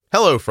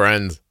Hello,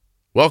 friends.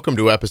 Welcome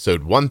to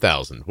episode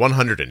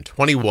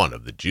 1121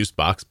 of the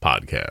Juicebox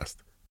Podcast.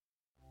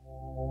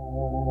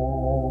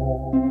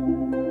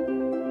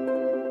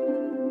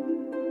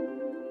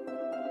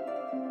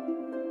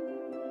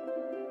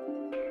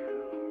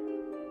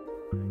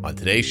 On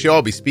today's show,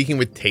 I'll be speaking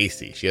with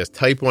Tacy. She has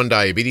type 1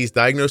 diabetes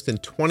diagnosed in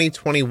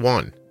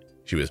 2021.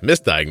 She was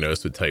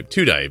misdiagnosed with type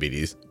 2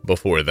 diabetes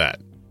before that.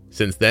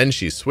 Since then,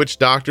 she's switched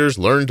doctors,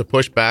 learned to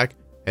push back,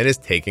 and is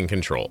taking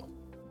control.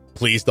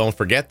 Please don't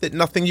forget that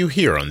nothing you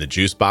hear on the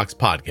Juicebox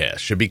Podcast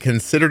should be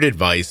considered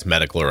advice,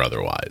 medical or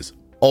otherwise.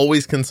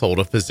 Always consult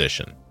a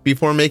physician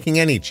before making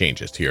any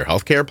changes to your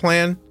healthcare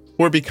plan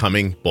or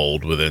becoming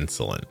bold with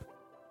insulin.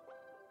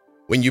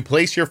 When you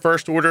place your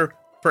first order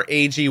for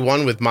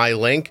AG1 with my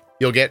link,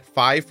 you'll get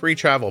 5 free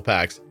travel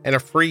packs and a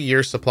free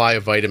year's supply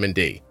of vitamin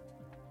D.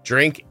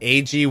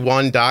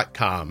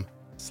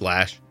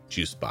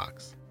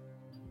 drinkag1.com/juicebox.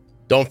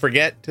 Don't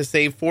forget to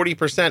save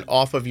 40%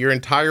 off of your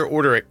entire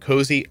order at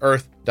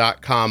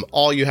CozyEarth.com.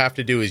 All you have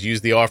to do is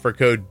use the offer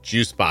code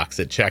JUICEBOX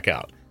at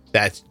checkout.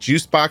 That's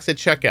JUICEBOX at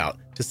checkout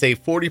to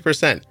save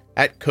 40%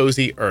 at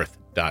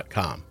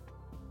CozyEarth.com.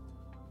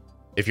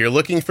 If you're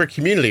looking for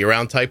community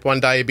around type 1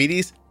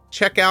 diabetes,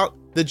 check out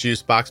the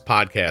Juicebox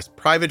Podcast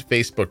private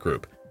Facebook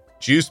group,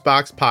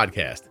 Juicebox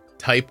Podcast,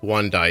 Type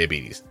 1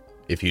 Diabetes.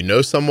 If you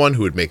know someone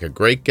who would make a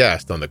great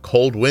guest on the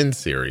Cold Wind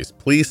series,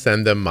 please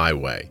send them my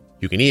way.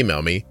 You can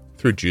email me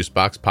through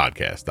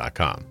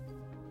juiceboxpodcast.com.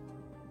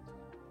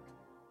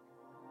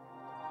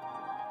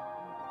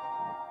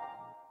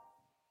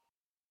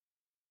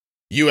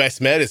 US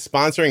Med is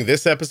sponsoring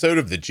this episode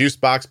of the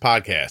Juicebox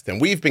Podcast,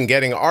 and we've been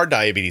getting our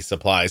diabetes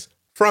supplies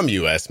from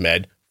US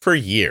Med for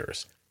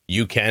years.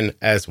 You can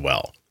as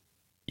well.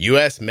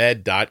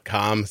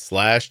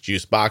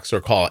 usmed.com/juicebox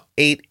or call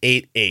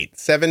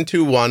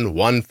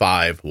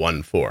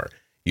 888-721-1514.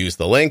 Use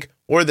the link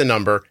or the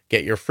number,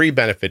 get your free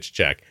benefits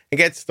check, and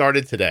get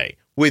started today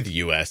with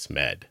US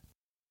Med.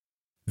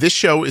 This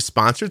show is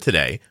sponsored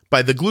today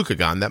by the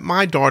glucagon that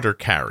my daughter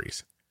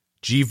carries,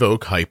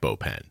 Gvoke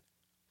HypoPen.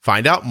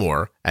 Find out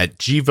more at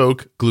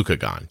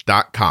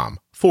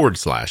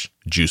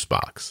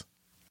gvokeglucagon.com/juicebox.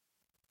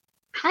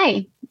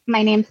 Hi,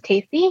 my name's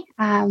Tacy.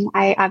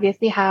 I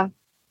obviously have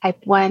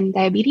type 1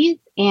 diabetes,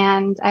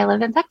 and I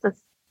live in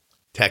Texas.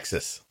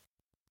 Texas.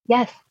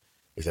 Yes.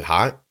 Is it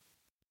hot?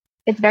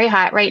 It's very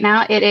hot. Right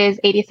now, it is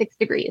 86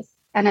 degrees,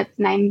 and it's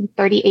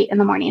 9:38 in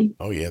the morning.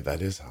 Oh, yeah,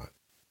 that is hot.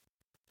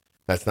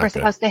 That's not We're good.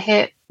 supposed to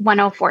hit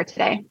 104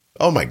 today.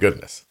 Oh, my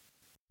goodness.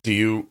 Do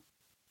you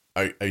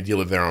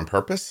live there on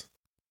purpose?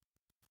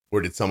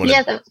 Or did someone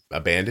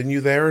abandon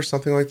you there or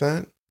something like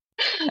that?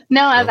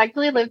 No, I've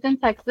actually lived in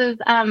Texas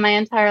my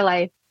entire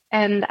life,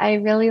 and I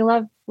really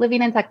love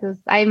living in Texas.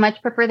 I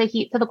much prefer the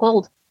heat to the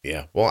cold.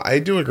 Yeah, well, I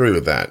do agree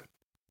with that.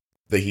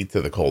 The heat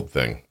to the cold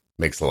thing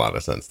makes a lot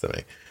of sense to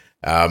me.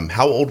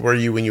 How old were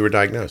you when you were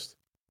diagnosed?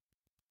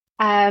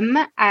 I'll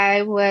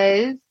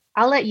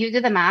let you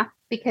do the math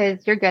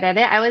because you're good at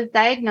it. I was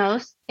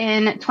diagnosed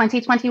in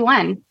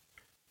 2021.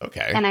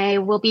 Okay. And I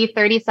will be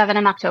 37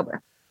 in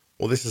October.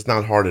 Well, this is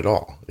not hard at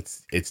all.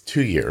 It's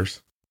 2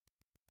 years.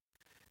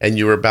 And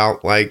you were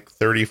about like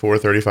 34,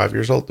 35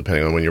 years old,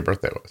 depending on when your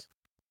birthday was.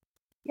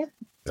 Yep.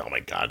 Oh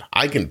my God.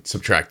 I can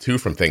subtract 2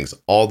 from things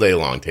all day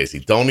long,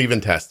 Tacy. Don't even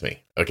test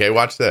me. Okay,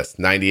 watch this.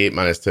 98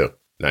 minus 2,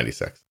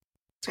 96.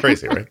 It's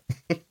crazy, right?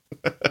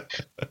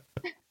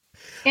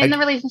 In the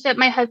relationship,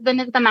 my husband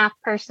is the math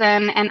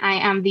person and I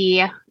am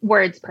the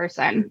words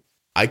person.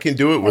 I can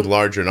do it with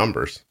larger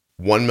numbers.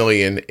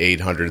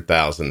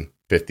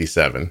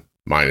 1,800,057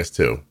 minus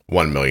 2,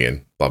 1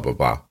 million, blah, blah,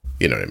 blah.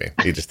 You know what I mean?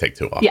 You just take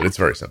 2 off. Yeah. It's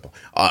very simple.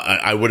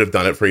 I would have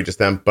done it for each of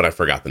them, but I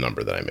forgot the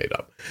number that I made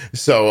up.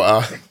 So,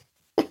 all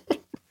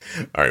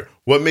right.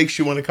 What makes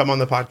you want to come on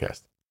the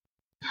podcast?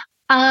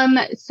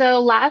 So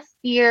last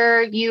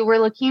year you were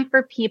looking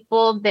for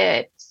people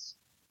that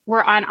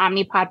were on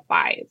Omnipod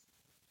 5.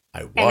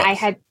 I was. And I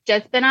had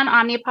just been on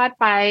Omnipod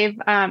 5,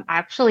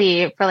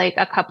 actually for like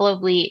a couple of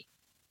weeks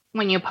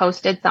when you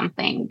posted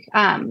something.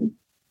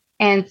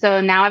 And so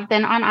now I've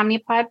been on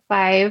Omnipod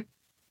 5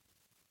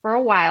 for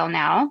a while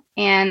now,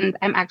 and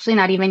I'm actually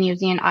not even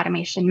using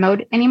automation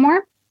mode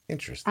anymore.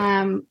 Interesting.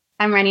 I'm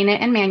running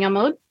it in manual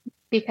mode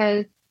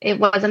because it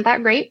wasn't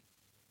that great.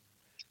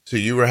 So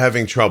you were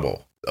having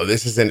trouble. Oh,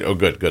 this isn't. Oh,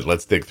 good.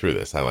 Let's dig through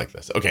this. I like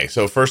this. Okay.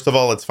 So first of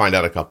all, let's find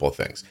out a couple of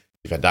things.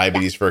 You've had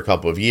diabetes for a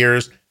couple of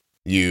years.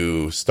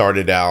 You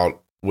started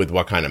out with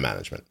what kind of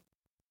management?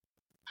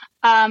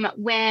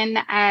 When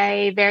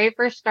I very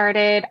first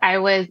started, I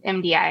was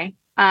MDI.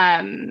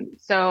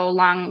 So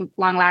long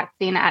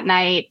lasting at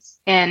night,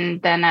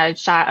 and then a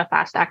shot of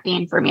fast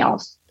acting for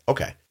meals.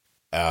 Okay.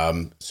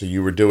 So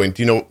you were doing,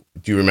 do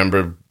you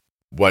remember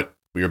what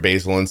your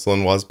basal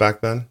insulin was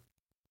back then?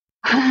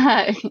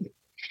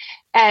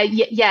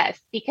 Yes,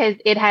 because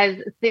it has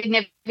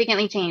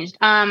significantly changed.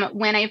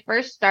 When I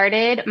first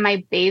started,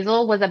 my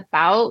basal was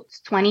about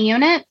 20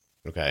 units.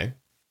 Okay.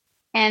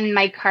 And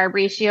my carb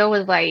ratio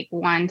was like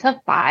 1 to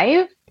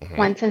 5,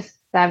 1 to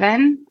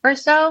 7 or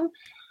so.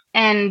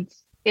 And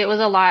it was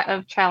a lot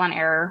of trial and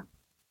error,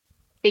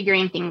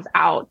 figuring things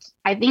out.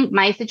 I think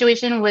my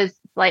situation was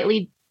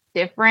slightly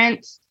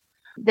different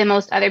than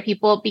most other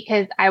people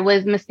because I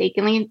was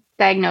mistakenly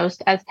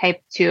diagnosed as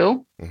type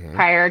 2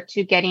 prior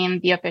to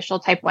getting the official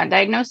type 1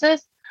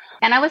 diagnosis.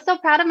 And I was so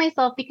proud of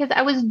myself because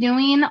I was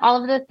doing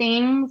all of the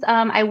things.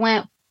 I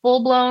went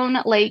full blown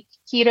like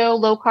keto,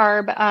 low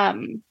carb.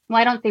 Well,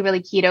 I don't say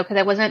really keto because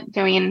I wasn't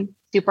doing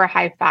super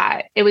high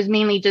fat. It was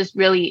mainly just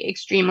really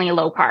extremely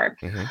low carb.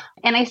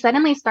 And I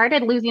suddenly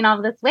started losing all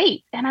of this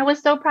weight and I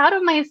was so proud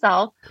of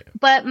myself,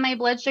 but my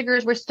blood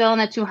sugars were still in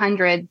the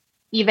 200s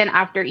even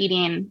after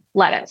eating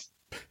lettuce.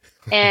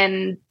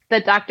 And the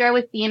doctor I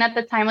was seeing at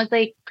the time was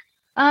like,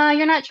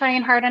 you're not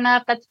trying hard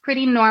enough. That's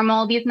pretty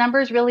normal. These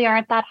numbers really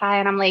aren't that high.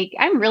 And I'm like,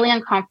 I'm really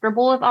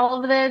uncomfortable with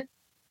all of this.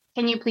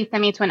 Can you please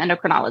send me to an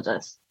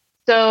endocrinologist?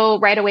 So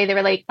right away they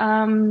were like,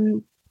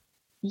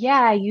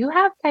 yeah, you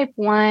have type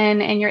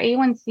 1 and your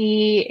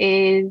A1C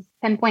is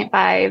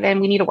 10.5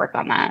 and we need to work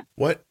on that.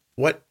 What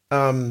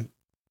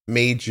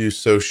made you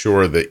so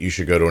sure that you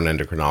should go to an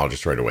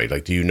endocrinologist right away?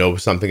 Like, do you know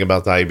something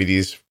about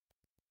diabetes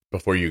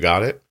before you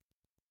got it?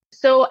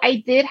 So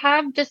I did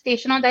have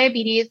gestational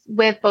diabetes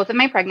with both of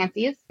my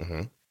pregnancies.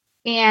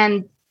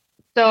 And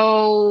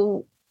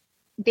so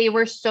they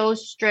were so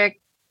strict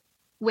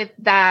with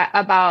that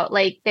about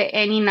like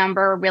any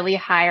number really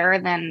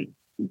higher than,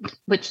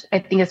 which I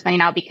think is funny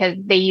now because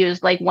they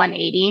used like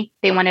 180.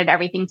 They wanted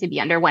everything to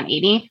be under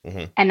 180.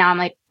 And now I'm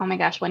like, oh my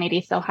gosh,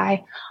 180 is so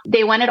high.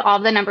 They wanted all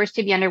the numbers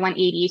to be under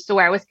 180. So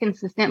I was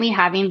consistently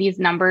having these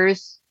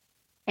numbers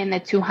in the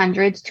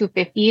 200s,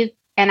 250s.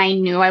 And I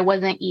knew I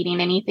wasn't eating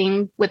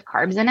anything with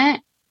carbs in it.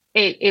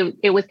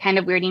 It was kind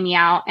of weirding me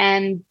out.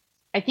 And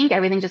I think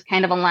everything just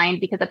kind of aligned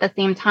because at the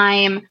same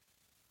time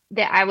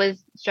that I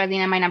was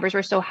struggling and my numbers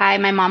were so high,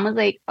 my mom was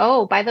like,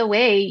 oh, by the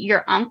way,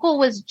 your uncle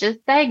was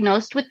just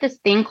diagnosed with this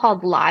thing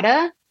called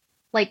LADA,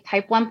 like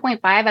type 1.5.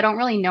 I don't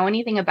really know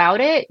anything about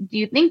it. Do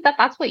you think that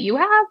that's what you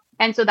have?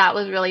 And so that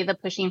was really the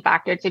pushing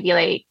factor to be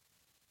like,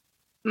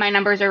 my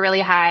numbers are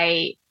really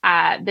high.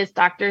 This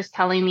doctor's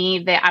telling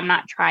me that I'm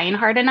not trying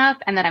hard enough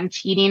and that I'm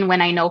cheating when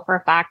I know for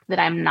a fact that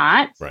I'm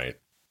not. Right.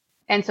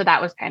 And so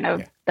that was kind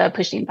of the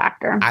pushing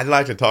factor. I'd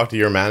like to talk to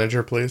your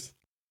manager, please.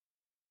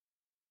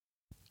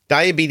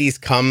 Diabetes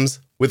comes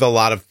with a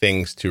lot of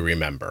things to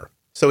remember.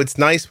 So it's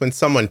nice when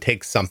someone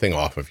takes something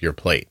off of your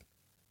plate.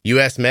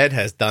 US Med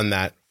has done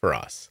that for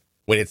us.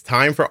 When it's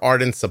time for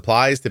Ardent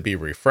supplies to be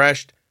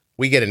refreshed,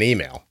 we get an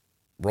email.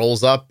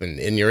 Rolls up and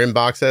in your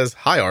inbox says,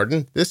 "Hi,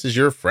 Arden. This is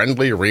your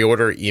friendly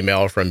reorder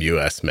email from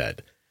US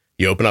Med."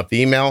 You open up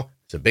the email.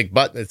 It's a big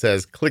button that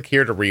says, "Click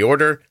here to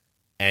reorder,"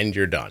 and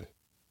you're done.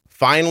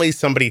 Finally,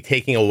 somebody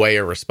taking away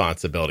a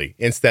responsibility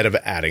instead of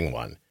adding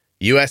one.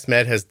 US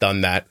Med has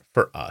done that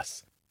for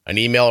us. An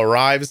email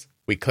arrives,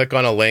 we click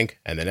on a link,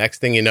 and the next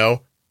thing you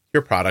know,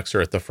 your products are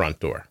at the front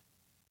door.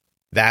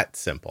 That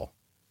simple.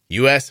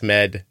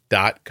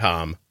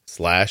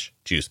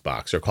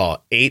 usmed.com/juicebox or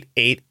call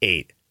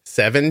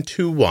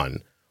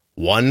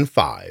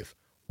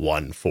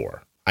 888-721-1514.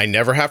 I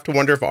never have to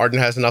wonder if Arden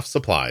has enough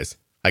supplies.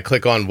 I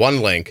click on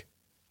one link,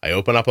 I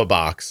open up a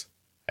box,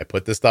 I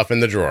put the stuff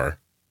in the drawer,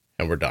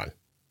 and we're done.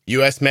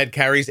 US Med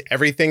carries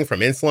everything from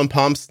insulin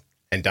pumps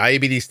and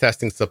diabetes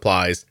testing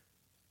supplies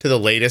to the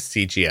latest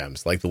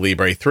CGMs like the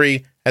Libre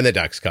 3 and the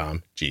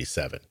Dexcom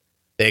G7.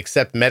 They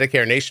accept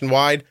Medicare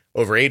nationwide,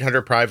 over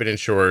 800 private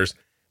insurers,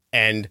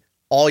 and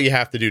all you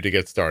have to do to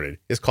get started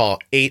is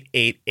call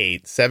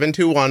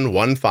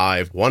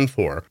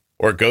 888-721-1514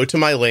 or go to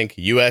my link,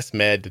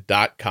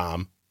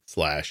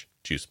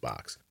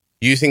 usmed.com/juicebox.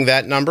 Using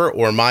that number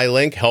or my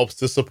link helps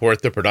to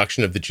support the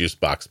production of the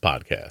Juicebox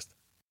podcast.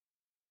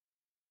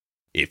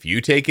 If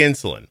you take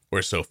insulin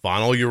or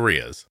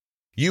sulfonylureas,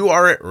 you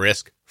are at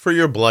risk for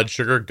your blood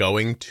sugar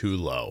going too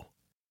low.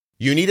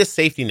 You need a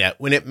safety net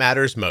when it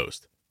matters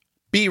most.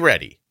 Be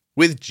ready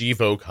with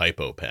Gvoke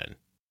HypoPen.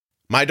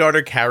 My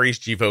daughter carries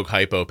Gvoke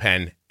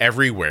HypoPen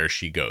everywhere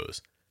she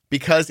goes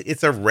because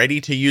it's a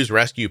ready-to-use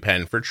rescue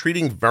pen for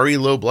treating very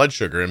low blood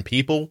sugar in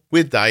people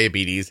with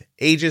diabetes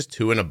ages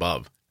 2 and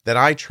above that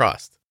I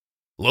trust.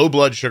 Low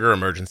blood sugar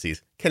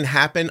emergencies can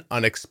happen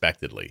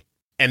unexpectedly,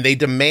 and they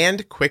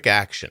demand quick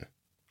action.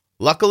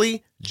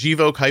 Luckily,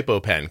 Gvoke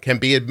HypoPen can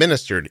be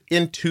administered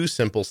in 2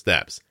 simple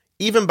steps,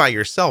 even by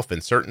yourself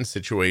in certain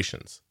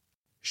situations.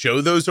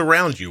 Show those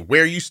around you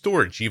where you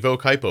store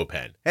Gvoke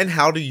HypoPen and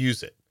how to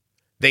use it.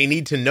 They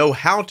need to know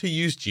how to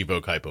use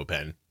Gvoke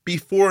HypoPen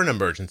before an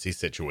emergency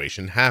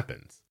situation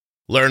happens.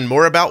 Learn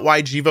more about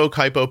why Gvoke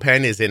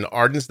HypoPen is in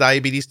Arden's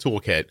Diabetes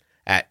Toolkit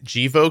at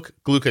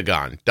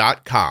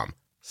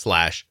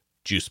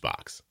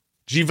gvokeglucagon.com/juicebox.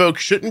 Gvoke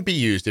shouldn't be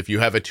used if you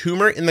have a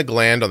tumor in the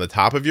gland on the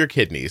top of your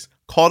kidneys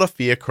called a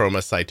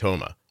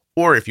pheochromocytoma,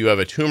 or if you have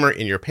a tumor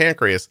in your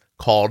pancreas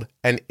called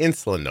an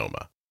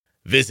insulinoma.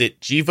 Visit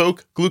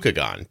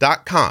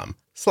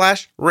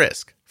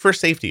gvokeglucagon.com/risk for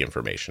safety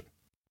information.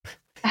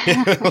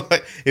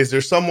 Is there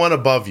someone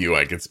above you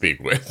I could speak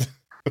with?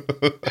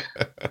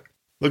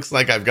 Looks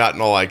like I've gotten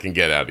all I can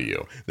get out of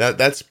you.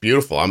 That's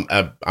beautiful.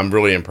 I'm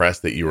really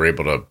impressed that you were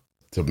able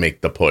to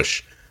make the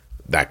push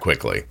that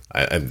quickly.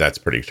 And that's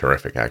pretty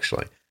terrific,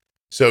 actually.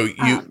 So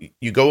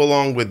you go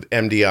along with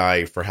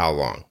MDI for how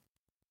long?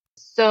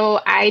 So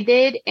I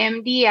did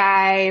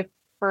MDI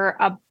for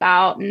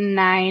about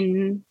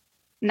nine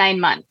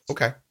months.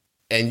 Okay.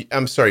 And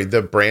I'm sorry,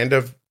 the brand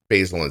of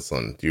basal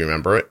insulin, do you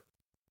remember it?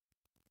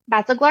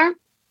 Basaglar.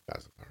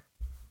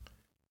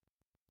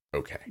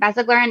 Okay.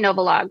 Basaglar and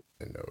Novolog.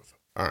 And Nova.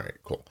 All right,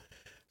 cool.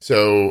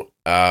 So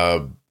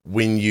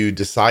when you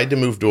decide to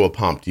move to a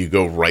pump, do you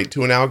go right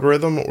to an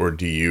algorithm or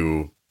do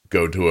you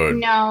go to a...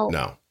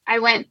 No. I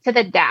went to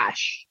the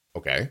DASH.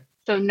 Okay.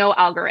 So no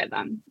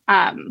algorithm.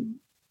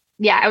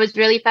 Yeah, I was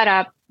really fed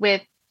up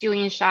with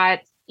doing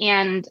shots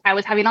and I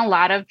was having a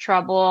lot of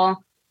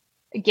trouble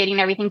getting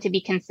everything to be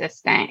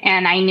consistent.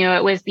 And I knew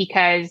it was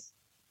because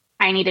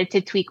I needed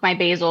to tweak my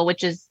basal,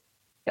 which is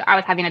I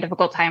was having a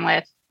difficult time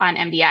with on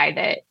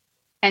MDI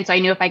and so I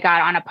knew if I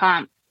got on a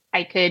pump,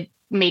 I could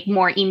make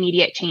more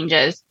immediate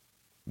changes.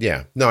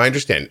 Yeah, no, I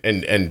understand.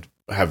 And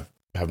have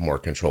more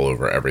control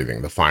over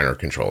everything, the finer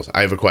controls.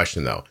 I have a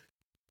question though.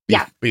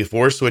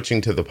 Before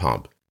switching to the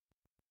pump,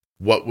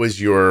 what was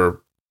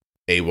your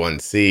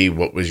A1C?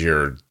 What was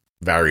your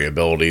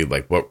variability?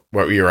 Like what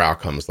were your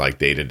outcomes like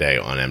day to day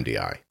on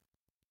MDI?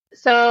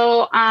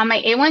 So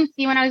my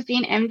A1C when I was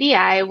doing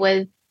MDI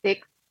was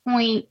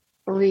 6.3.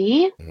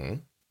 Mm-hmm.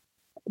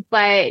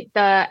 But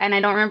and I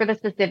don't remember the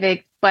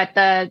specifics, but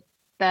the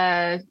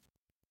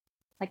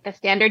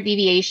standard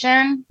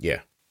deviation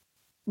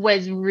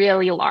was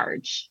really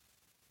large.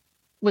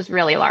 So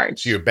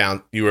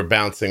you were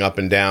bouncing up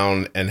and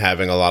down and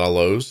having a lot of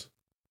lows?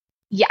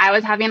 Yeah, I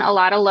was having a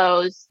lot of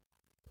lows.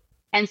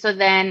 And so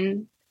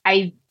then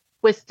I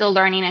was still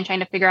learning and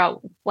trying to figure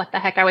out what the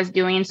heck I was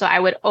doing. So I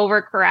would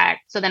overcorrect.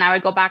 So then I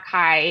would go back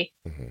high.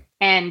 Mm-hmm.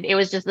 And it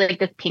was just like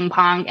this ping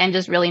pong and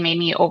just really made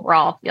me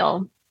overall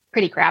feel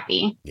pretty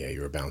crappy. Yeah,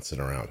 you were bouncing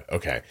around.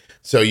 Okay.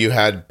 So you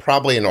had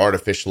probably an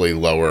artificially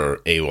lower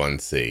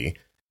A1C.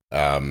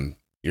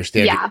 Your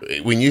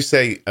standard, when you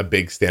say a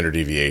big standard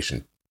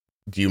deviation,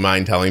 do you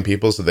mind telling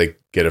people so they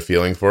get a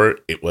feeling for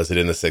it? Was it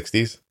in the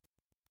 60s?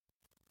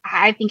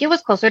 I think it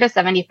was closer to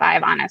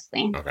 75,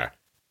 honestly. Okay.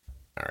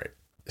 All right.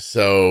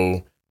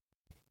 So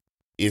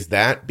is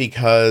that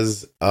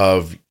because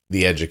of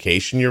the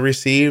education you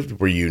received?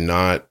 Were you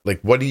not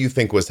what do you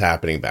think was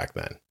happening back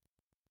then?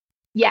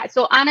 Yeah.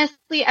 So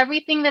honestly,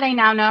 everything that I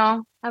now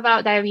know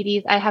about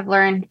diabetes, I have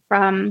learned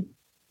from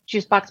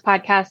Juicebox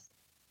podcast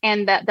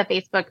and the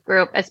Facebook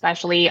group,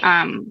 especially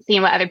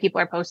seeing what other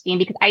people are posting,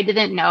 because I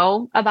didn't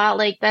know about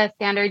the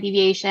standard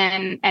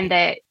deviation and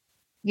that,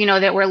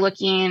 that we're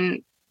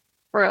looking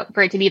for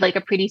it to be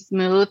a pretty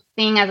smooth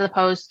thing as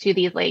opposed to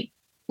these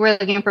we're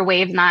looking for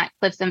waves, not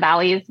cliffs and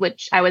valleys,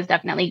 which I was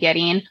definitely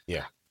getting.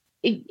 Yeah.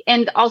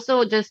 And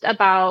also just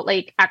about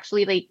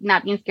actually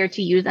not being scared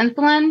to use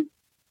insulin.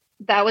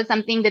 That was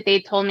something that they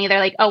told me. They're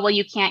like, oh, well,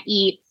 you can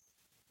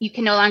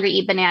no longer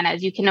eat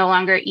bananas. You can no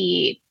longer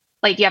eat,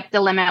 you have to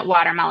limit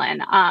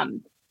watermelon,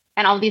 and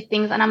all these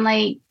things. And I'm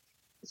like,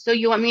 so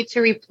you want me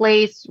to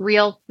replace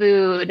real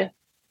food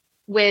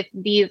with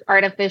these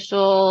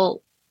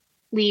artificially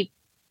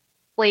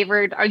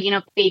flavored or,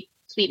 fake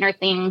sweetener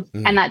things?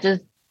 Mm. And that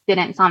just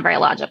didn't sound very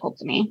logical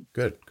to me.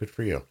 Good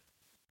for you.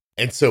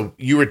 And so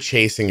you were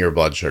chasing your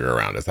blood sugar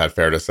around. Is that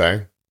fair to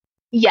say?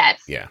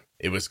 Yes. Yeah.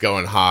 It was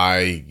going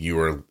high. You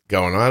were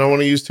going, I don't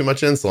want to use too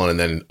much insulin. And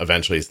then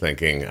eventually he's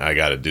thinking, I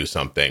got to do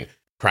something,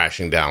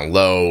 crashing down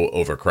low,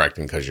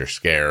 overcorrecting because you're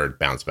scared,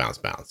 bounce.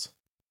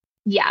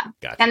 Yeah.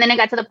 Gotcha. And then it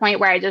got to the point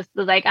where I just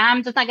was like,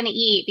 I'm just not going to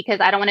eat because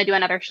I don't want to do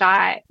another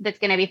shot that's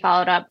going to be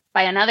followed up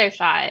by another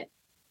shot.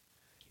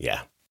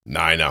 Yeah.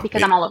 No, I know.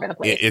 Because I'm all over the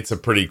place. It's a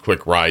pretty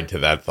quick ride to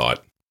that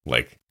thought.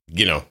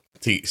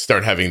 To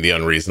start having the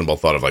unreasonable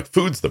thought of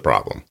food's the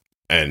problem.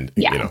 And,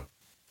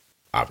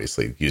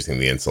 obviously using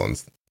the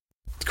insulins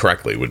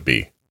correctly would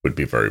be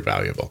very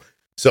valuable.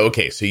 So,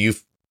 okay. So you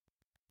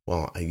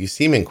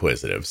seem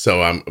inquisitive.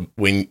 So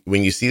when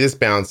you see this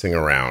bouncing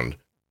around,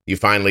 you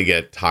finally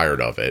get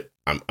tired of it.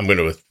 I'm going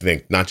to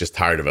think not just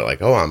tired of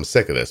it, oh, I'm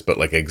sick of this, but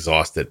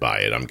exhausted by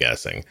it, I'm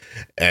guessing.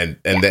 And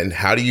then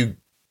how do you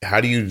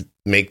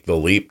make the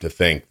leap to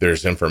think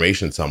there's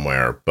information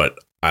somewhere, but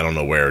I don't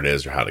know where it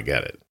is or how to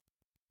get it?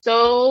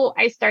 So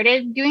I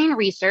started doing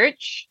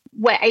research.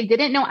 What I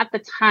didn't know at the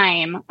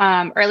time,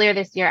 earlier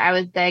this year, I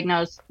was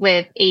diagnosed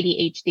with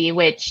ADHD,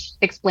 which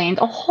explains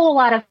a whole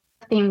lot of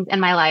things in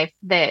my life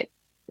that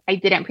I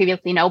didn't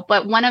previously know.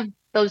 But one of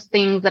those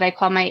things that I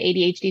call my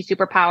ADHD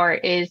superpower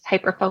is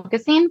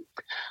hyperfocusing.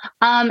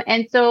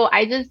 And so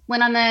I just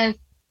went on this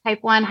type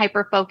 1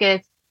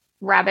 hyperfocus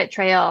rabbit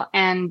trail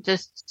and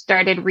just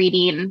started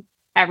reading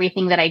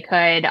everything that I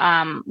could,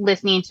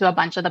 listening to a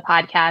bunch of the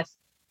podcasts,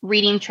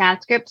 reading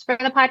transcripts for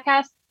the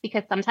podcast,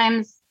 because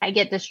sometimes I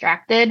get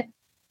distracted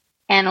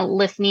and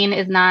listening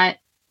is not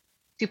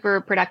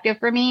super productive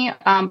for me.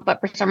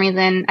 But for some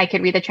reason I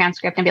could read the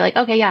transcript and be like,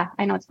 okay, yeah,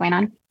 I know what's going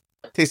on.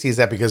 Tasty, is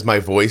that because my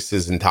voice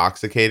is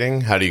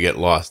intoxicating? How do you get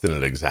lost in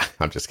it?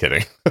 I'm just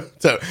kidding.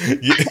 So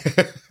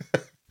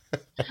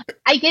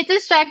I I get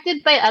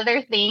distracted by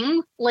other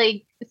things.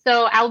 Like,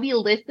 so I'll be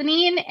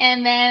listening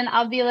and then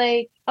I'll be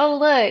like, oh,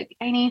 look,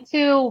 I need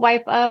to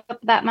wipe up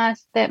that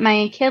mess that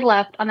my kid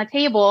left on the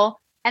table.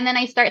 And then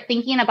I start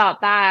thinking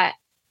about that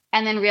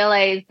and then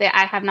realize that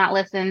I have not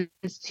listened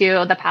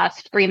to the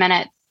past 3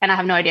 minutes and I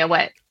have no idea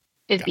what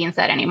is being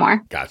said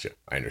anymore. Gotcha.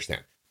 I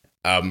understand.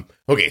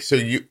 Okay. So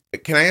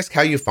can I ask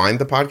how you find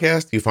the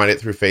podcast? Do you find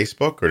it through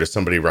Facebook or does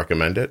somebody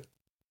recommend it?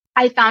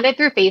 I found it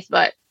through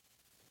Facebook.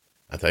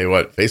 I'll tell you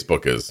what,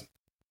 Facebook is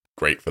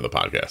great for the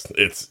podcast.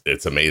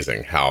 It's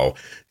amazing how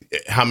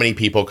many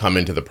people come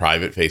into the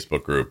private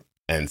Facebook group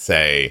and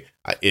say,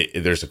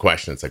 there's a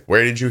question. It's like,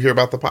 where did you hear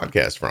about the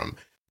podcast from?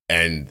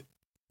 And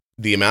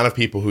the amount of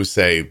people who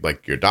say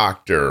like your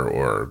doctor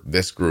or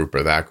this group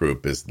or that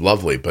group is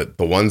lovely. But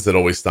the ones that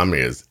always stun me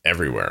is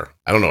everywhere.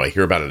 I don't know. I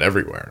hear about it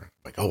everywhere. I'm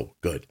like, oh,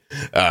 good.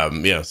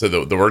 So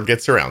the word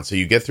gets around. So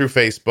you get through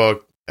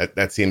Facebook.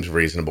 That seems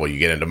reasonable. You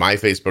get into my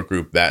Facebook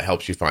group. That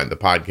helps you find the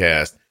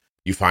podcast.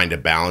 You find a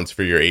balance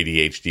for your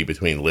ADHD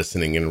between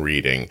listening and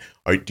reading.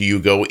 Or do you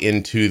go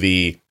into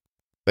the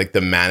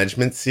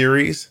management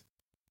series?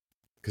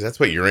 Because that's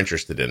what you're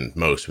interested in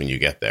most when you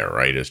get there,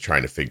 right? Is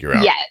trying to figure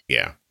out. Yes.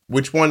 Yeah.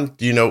 Which one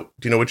do you know?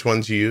 Do you know which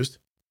ones you used?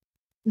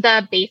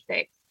 The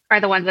basics are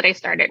the ones that I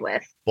started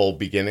with. Bold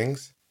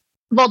Beginnings?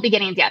 Bold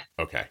Beginnings, yes.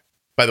 Okay.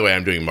 By the way,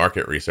 I'm doing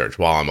market research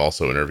while I'm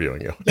also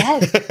interviewing you.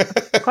 Yes,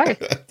 of course.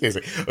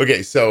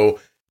 Okay, so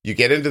you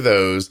get into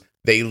those.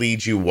 They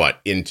lead you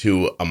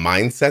into a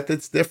mindset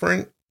that's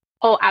different?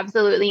 Oh,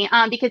 absolutely.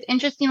 Because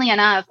interestingly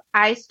enough,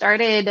 I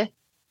started.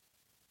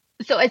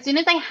 So as soon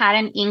as I had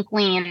an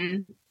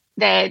inkling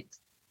that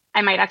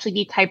I might actually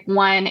be type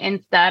 1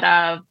 instead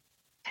of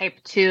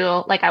type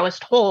 2, like I was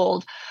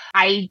told,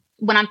 I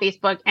went on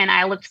Facebook and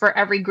I looked for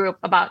every group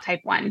about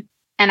type 1.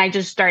 And I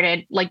just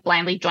started like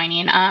blindly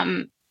joining.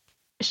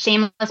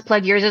 Shameless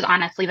plug, yours is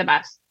honestly the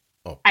best.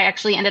 Oh. I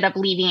actually ended up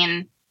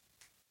leaving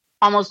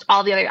almost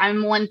all the other.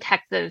 I'm one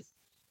Texas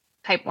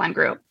type 1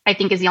 group, I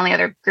think is the only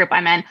other group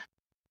I'm in,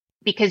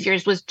 because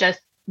yours was just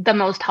the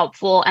most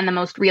helpful and the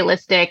most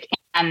realistic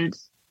and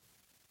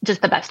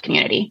just the best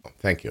community.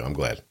 Thank you. I'm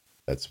glad.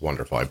 That's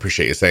wonderful. I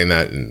appreciate you saying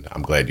that. And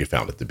I'm glad you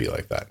found it to be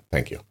like that.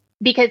 Thank you.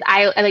 Because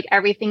I like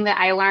everything that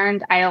I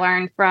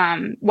learned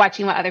from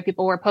watching what other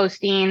people were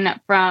posting,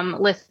 from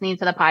listening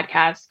to the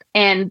podcast.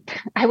 And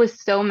I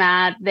was so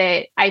mad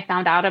that I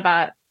found out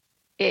about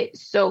it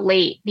so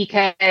late,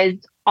 because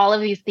all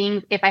of these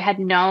things, if I had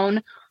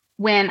known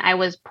when I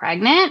was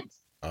pregnant,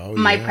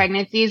 my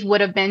pregnancies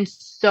would have been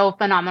so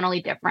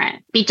phenomenally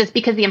different. Just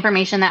because the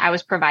information that I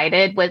was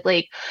provided was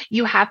like,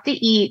 you have to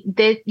eat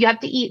this, you have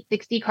to eat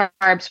 60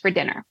 carbs for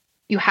dinner.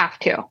 You have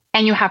to.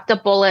 And you have to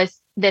bolus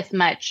this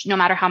much, no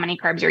matter how many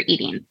carbs you're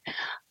eating.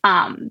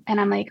 And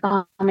I'm like,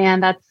 oh man,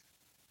 that's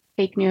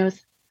fake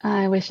news.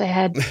 I wish I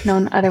had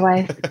known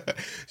otherwise.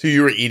 So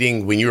you were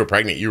eating, when you were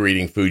pregnant, you were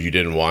eating food you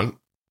didn't want?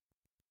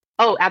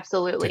 Oh,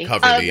 absolutely.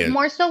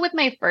 More so with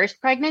my first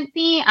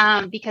pregnancy,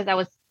 because I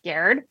was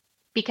scared,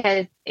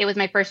 because it was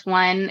my first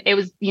one. It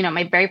was,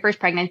 my very first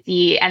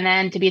pregnancy. And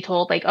then to be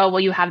told like, oh, well,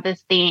 you have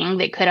this thing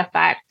that could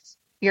affect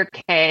your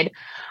kid.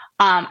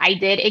 I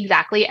did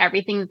exactly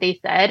everything that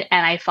they said,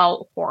 and I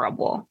felt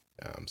horrible.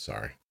 I'm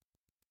sorry.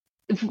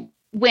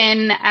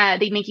 When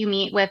they make you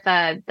meet with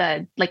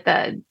the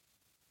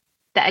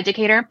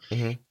educator,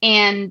 mm-hmm.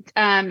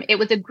 and it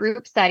was a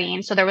group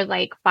setting, so there was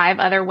like 5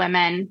 other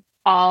women,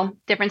 all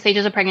different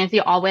stages of pregnancy,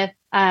 all with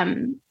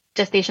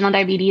gestational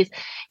diabetes,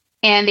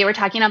 and they were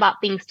talking about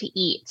things to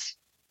eat,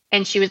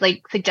 and she was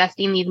like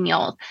suggesting these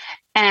meals,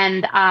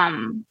 and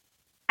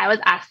I was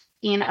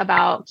asking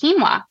about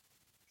quinoa.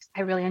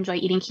 I really enjoy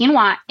eating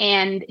quinoa.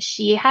 And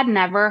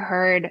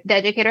the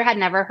educator had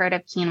never heard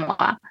of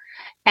quinoa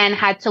and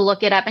had to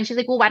look it up. And she's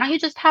like, well, why don't you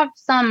just have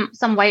some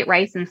white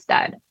rice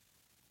instead?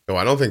 Oh,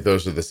 I don't think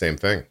those are the same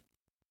thing.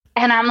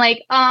 And I'm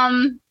like,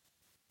 and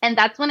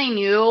that's when I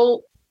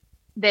knew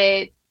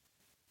that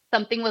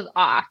something was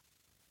off.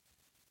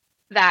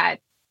 That,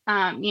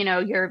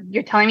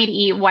 you're telling me to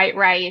eat white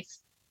rice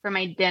for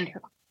my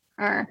dinner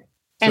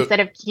instead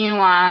of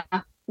quinoa,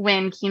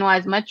 when quinoa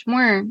is much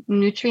more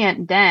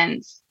nutrient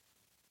dense.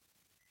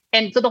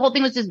 And so the whole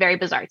thing was just very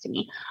bizarre to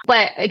me.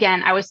 But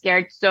again, I was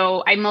scared.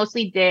 So I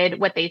mostly did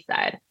what they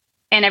said.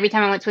 And every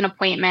time I went to an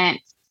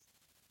appointment,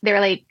 they were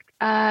like,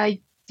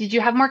 did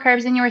you have more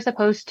carbs than you were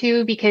supposed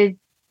to because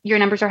your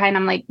numbers are high? And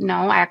I'm like,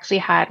 no, I actually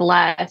had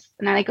less.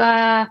 And they're like,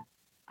 I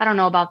don't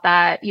know about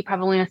that. You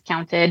probably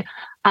miscounted.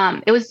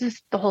 It was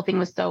just, the whole thing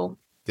was so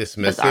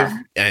dismissive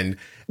bizarre. and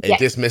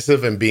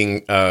dismissive, and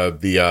being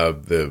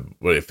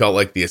what it felt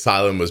like the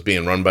asylum was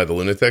being run by the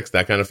lunatics,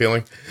 that kind of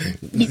feeling.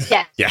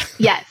 Yes. Yeah.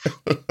 Yes.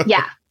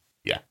 Yeah.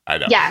 Yeah. I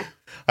know. Yeah.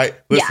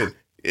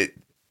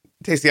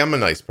 Tasty, I'm a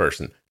nice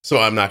person,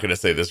 so I'm not going to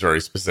say this very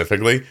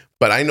specifically,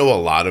 but I know a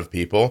lot of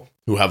people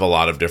who have a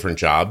lot of different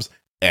jobs.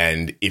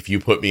 And if you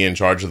put me in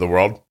charge of the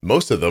world,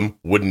 most of them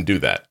wouldn't do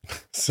that.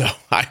 So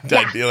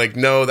I'd be like,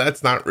 no,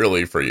 that's not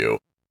really for you.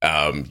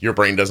 Your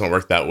brain doesn't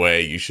work that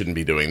way. You shouldn't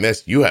be doing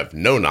this. You have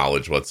no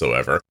knowledge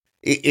whatsoever.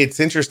 It's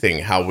interesting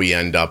how we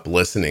end up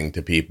listening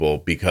to people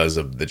because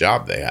of the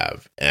job they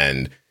have.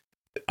 And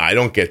I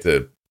don't get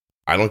to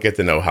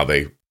know how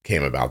they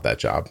came about that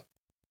job,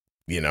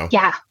 you know?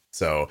 Yeah.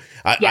 So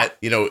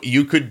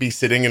you could be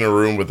sitting in a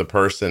room with a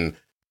person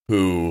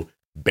who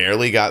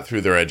barely got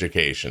through their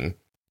education,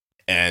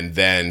 and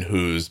then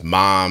whose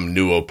mom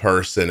knew a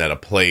person at a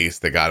place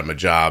that got him a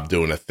job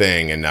doing a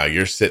thing, and now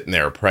you're sitting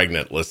there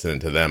pregnant listening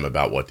to them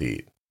about what to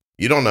eat.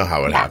 You don't know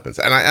how it happens.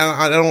 And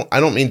I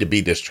don't mean to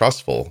be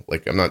distrustful.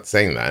 Like, I'm not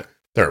saying that.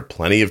 There are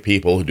plenty of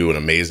people who do an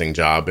amazing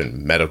job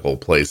in medical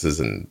places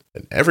and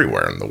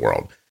everywhere in the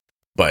world.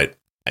 But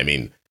I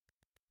mean,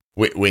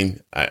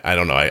 I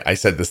don't know. I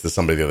said this to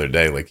somebody the other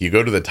day. Like, you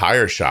go to the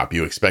tire shop,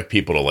 you expect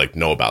people to like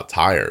know about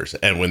tires,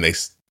 and when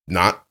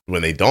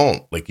they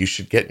don't, like, you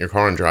should get in your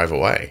car and drive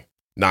away.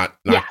 Not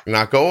go,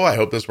 oh, I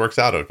hope this works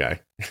out okay.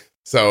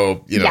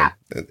 So,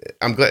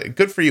 I'm glad.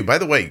 Good for you. By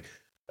the way,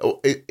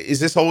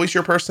 is this always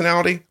your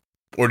personality,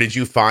 or did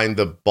you find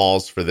the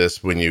balls for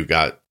this when you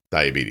got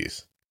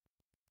diabetes?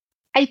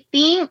 I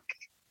think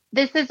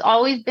this has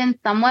always been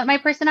somewhat my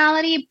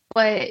personality,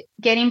 but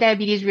getting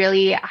diabetes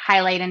really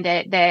highlighted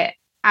it, that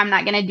I'm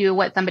not going to do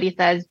what somebody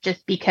says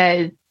just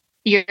because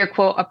you're,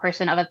 quote, a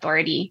person of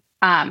authority.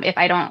 If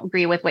I don't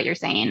agree with what you're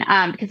saying,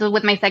 because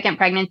with my second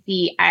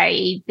pregnancy,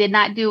 I did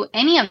not do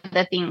any of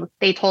the things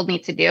they told me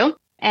to do,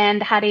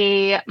 and had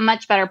a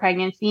much better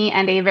pregnancy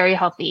and a very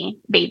healthy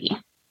baby.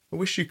 I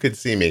wish you could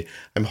see me.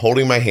 I'm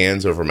holding my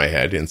hands over my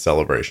head in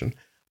celebration.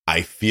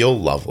 I feel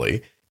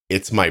lovely.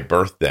 It's my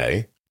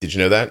birthday. Did you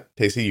know that,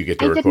 Tacey? You get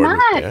to record.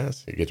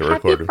 Yes, you get to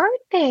record. Happy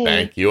birthday.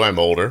 Thank you. I'm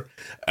older.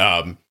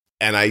 And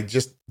I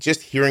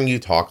just hearing you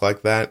talk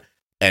like that,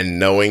 and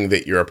knowing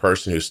that you're a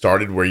person who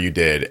started where you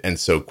did and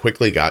so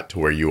quickly got to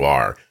where you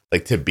are,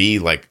 like, to be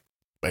like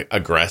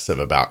aggressive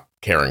about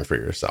caring for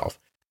yourself.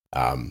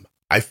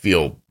 I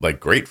feel like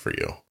great for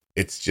you.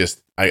 It's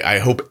just, I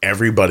hope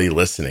everybody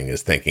listening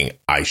is thinking,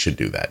 I should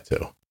do that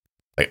too.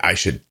 Like, I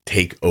should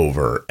take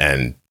over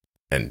and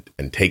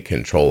take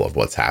control of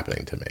what's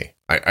happening to me.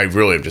 I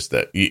really am just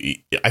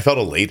I felt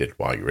elated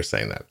while you were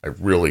saying that.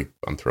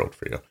 I'm thrilled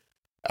for you.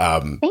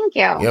 Thank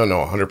you.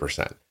 No,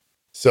 100%.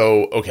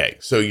 So, okay.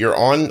 So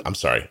I'm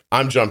sorry,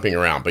 I'm jumping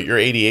around, but your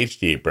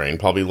ADHD brain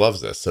probably loves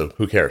this. So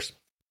who cares?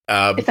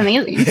 It's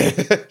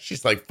amazing.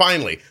 She's like,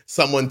 finally,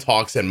 someone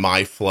talks in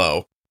my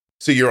flow.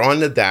 So you're on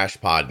the Dash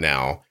Pod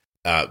now.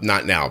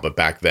 Not now, but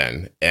back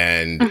then.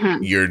 And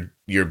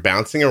you're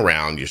bouncing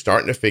around. You're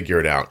starting to figure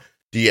it out.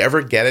 Do you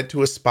ever get it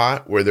to a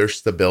spot where there's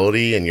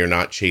stability and you're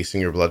not chasing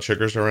your blood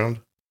sugars around?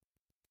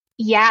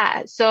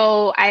 Yeah.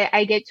 So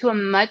I get to a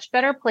much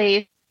better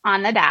place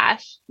on the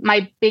Dash.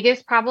 My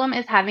biggest problem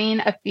is having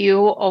a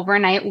few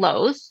overnight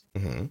lows,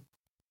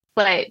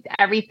 but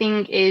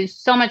everything is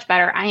so much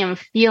better. I am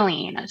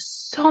feeling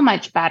so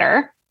much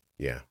better.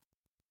 Yeah.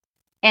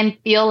 And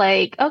feel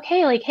like,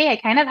 okay, like, hey, I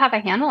kind of have a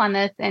handle on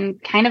this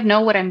and kind of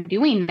know what I'm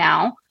doing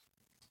now.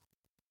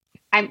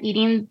 I'm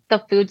eating the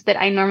foods that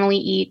I normally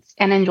eat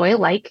and enjoy,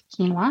 like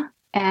quinoa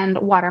and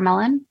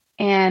watermelon,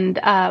 and,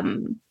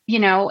 and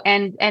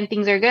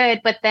things are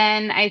good. But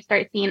then I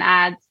start seeing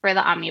ads for the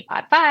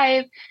Omnipod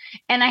 5,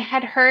 and I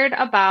had heard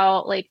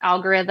about like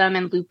algorithm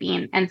and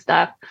looping and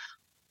stuff.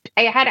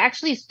 I had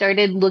actually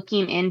started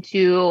looking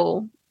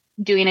into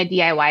doing a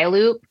DIY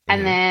loop.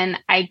 And then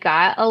I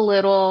got a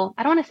little,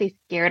 I don't want to say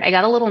scared. I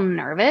got a little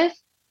nervous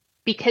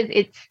because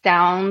it's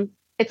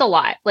a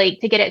lot, like,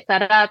 to get it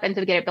set up and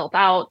to get it built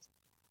out.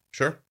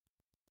 Sure.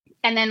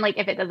 And then, like,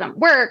 if it doesn't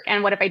work,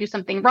 and what if I do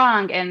something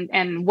wrong,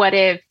 and what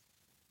if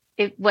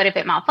it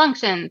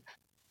malfunctions?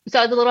 So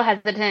I was a little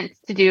hesitant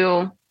to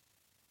do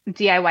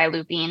DIY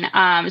looping.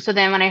 So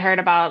then when I heard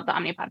about the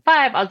Omnipod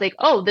 5, I was like,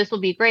 oh, this will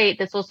be great.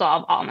 This will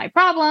solve all my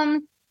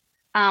problems.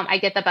 I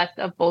get the best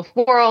of both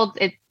worlds.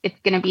 It's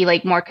going to be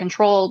like more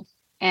controlled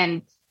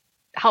and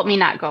help me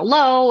not go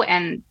low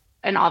and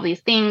all these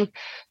things.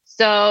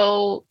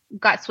 So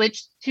got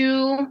switched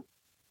to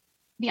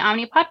the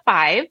Omnipod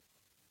 5,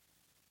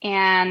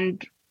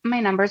 and my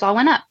numbers all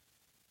went up.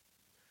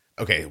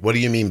 Okay. What do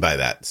you mean by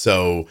that?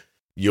 So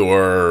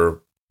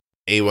your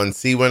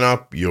A1C went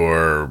up,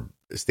 your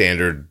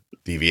standard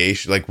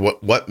deviation, like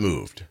what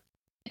moved?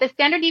 The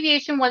standard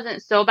deviation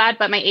wasn't so bad,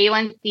 but my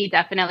A1C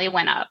definitely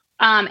went up.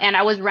 And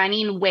I was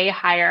running way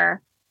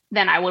higher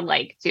than I would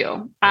like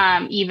to,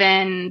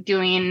 even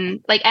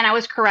doing like, and I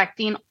was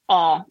correcting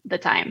all the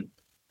time.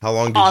 How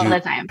long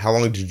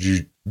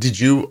did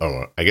you,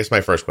 oh, I guess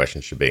my first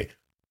question should be,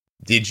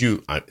 did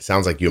you,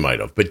 sounds like you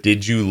might've, but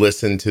did you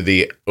listen to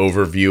the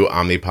overview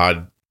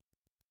Omnipod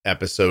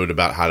episode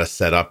about how to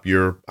set up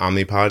your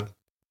Omnipod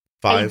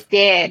 5? I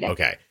did.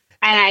 Okay.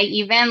 And I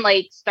even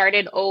like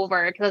started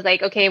over because I was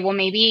like, okay, well,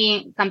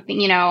 maybe something,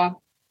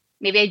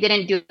 maybe I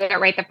didn't do it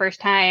right the first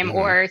time,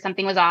 or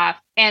something was off.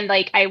 And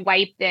like, I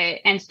wiped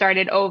it and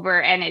started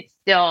over, and it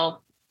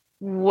still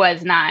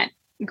was not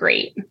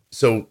great.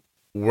 So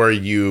were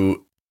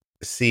you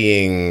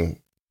seeing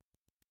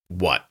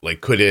what?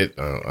 Like, could it,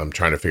 I'm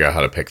trying to figure out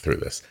how to pick through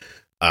this.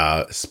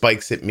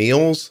 Spikes at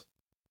meals?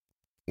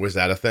 Was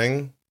that a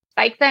thing?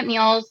 spikes at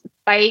meals,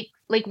 spikes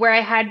like where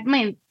I had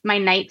my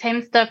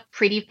nighttime stuff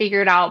pretty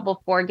figured out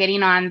before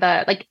getting on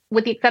the, like,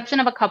 with the exception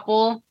of a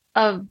couple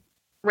of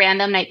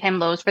random nighttime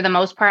lows, for the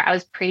most part, I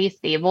was pretty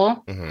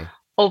stable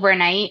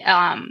overnight.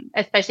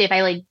 Especially if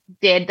I like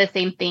did the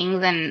same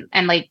things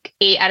and like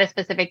ate at a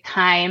specific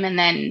time and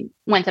then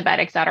went to bed,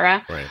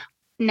 etc. Right.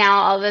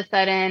 Now all of a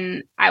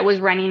sudden I was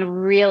running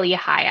really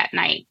high at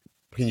night.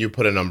 Can you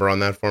put a number on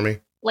that for me?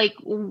 Like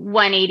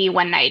 180,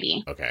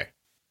 190. Okay.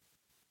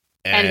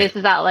 And this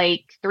is at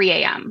like 3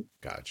 a.m.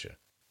 Gotcha.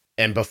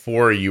 And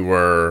before you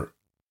were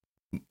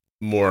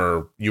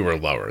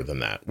lower than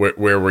that.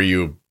 Where were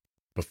you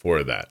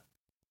before that?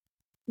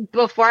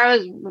 Before I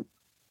was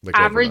like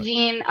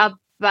averaging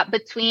about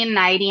between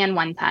 90 and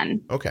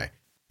 110. Okay.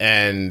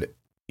 And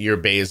your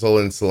basal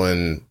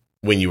insulin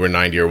when you were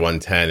 90 or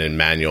 110 in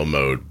manual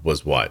mode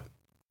was what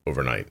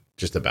overnight?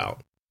 Just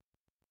about.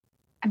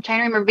 I'm trying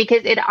to remember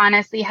because it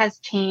honestly has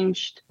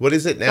changed. What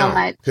is it now? So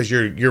much. Because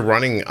you're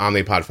running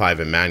Omnipod 5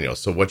 in manual.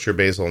 So what's your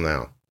basal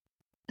now?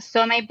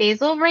 So my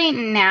basal right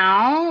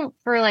now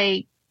for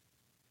like,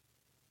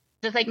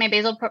 just like my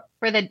basal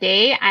for the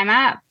day, I'm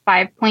at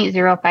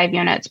 5.05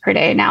 units per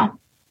day now.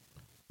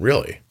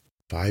 Really?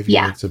 5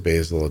 units of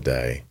basal a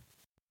day.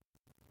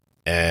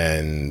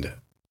 And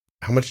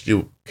how much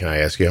can I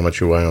ask you how much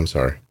you weigh? I'm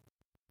sorry.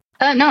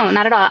 No,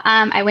 not at all.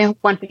 I weigh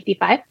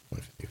 155.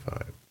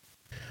 155.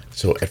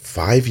 So at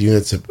 5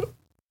 units of,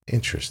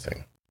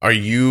 interesting. Are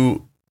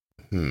you,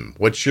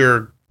 what's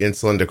your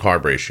insulin to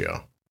carb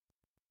ratio?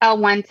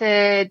 1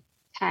 to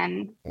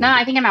 10. No,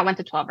 I think I'm at 1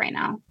 to 12 right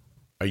now.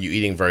 Are you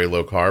eating very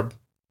low carb?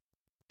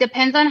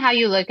 Depends on how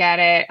you look at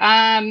it.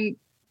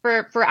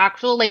 For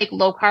actual like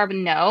low carb,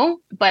 no,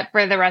 but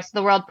for the rest of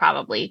the world,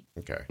 probably.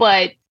 Okay.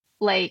 But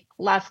like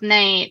last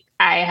night,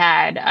 I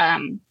had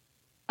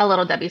a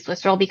little Debbie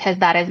Swiss roll because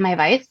that is my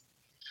vice.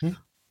 We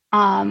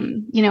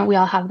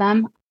all have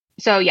them.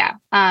 So yeah,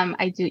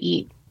 I do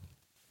eat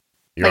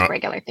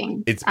regular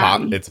things.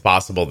 It's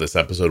possible this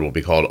episode will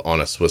be called On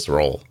a Swiss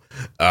Roll.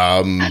 Ooh,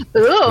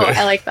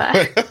 I like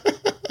that.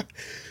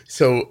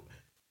 So,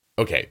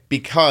 okay,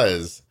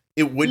 because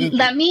it wouldn't.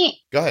 Let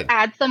me go ahead.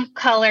 Add some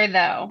color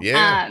though.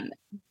 Yeah.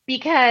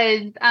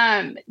 Because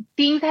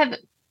things have.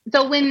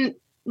 So when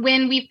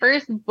we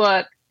first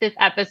booked this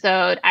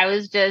episode, I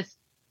was just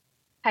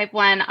type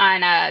 1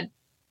 on the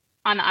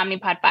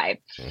Omnipod 5.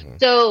 Mm-hmm.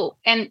 So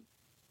and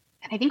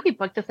I think we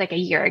booked this like a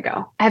year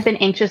ago. I've been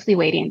anxiously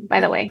waiting,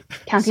 by the way,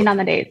 counting on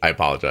the days. I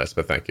apologize,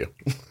 but thank you.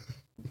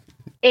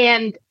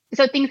 And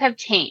so things have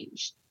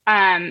changed.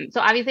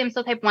 So obviously I'm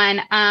still type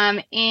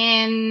 1.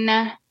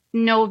 In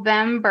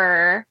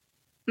November,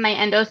 my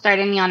endo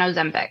started me on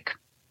Ozempic.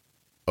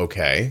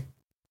 Okay.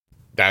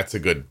 That's a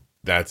good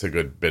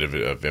bit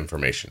of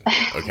information.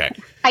 Okay.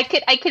 I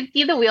could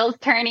see the wheels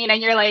turning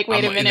and you're like,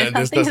 wait a minute,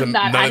 none of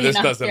this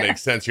doesn't make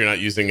sense. You're not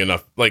using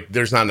enough, like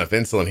there's not enough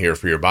insulin here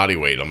for your body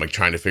weight. I'm like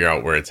trying to figure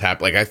out where it's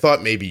happening. Like I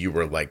thought maybe you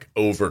were like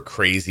over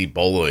crazy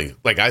bowling.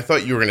 Like I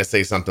thought you were going to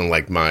say something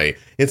like my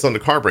insulin to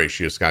carb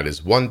ratio, Scott,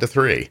 is 1 to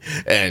 3.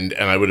 And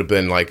I would have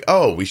been like,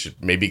 oh, we should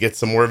maybe get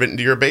some more of it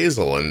into your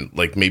basal. And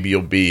like, maybe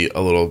you'll be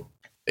a little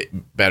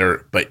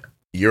better, but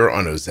you're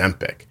on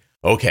Ozempic.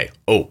 Okay.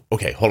 Oh,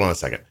 okay. Hold on a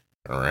second.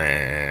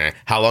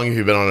 How long have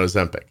you been on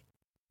Ozempic?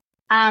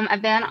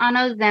 I've been on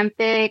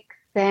Ozempic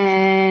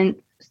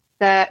since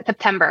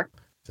September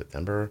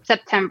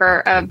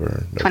of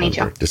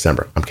 22.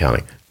 December. I'm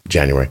counting.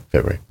 January,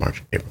 February,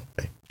 March, April,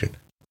 May, June,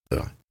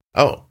 July.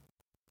 Oh,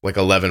 like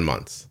 11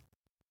 months.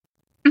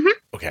 Mm-hmm.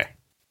 Okay.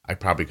 I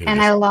probably could.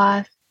 And I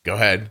lost. Go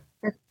ahead.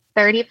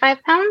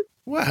 35 pounds.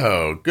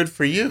 Whoa, good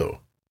for you.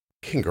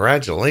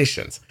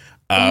 Congratulations.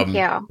 Thank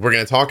you. We're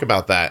going to talk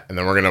about that, and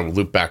then we're going to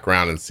loop back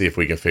around and see if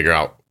we can figure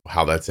out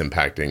how that's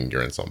impacting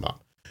your insulin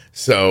pump.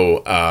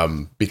 So,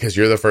 because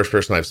you're the first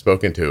person I've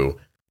spoken to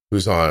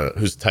who's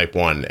type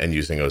 1 and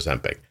using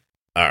Ozempic.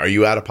 Are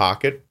you out of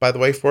pocket, by the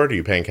way, for it? Are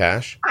you paying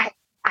cash? I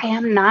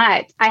am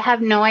not. I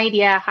have no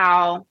idea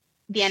how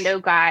the endo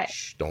got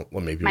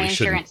my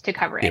insurance to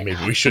cover it. Yeah,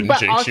 maybe we shouldn't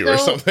jinx you or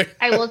something.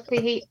 I will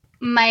say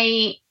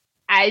the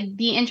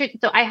insurance.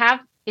 So I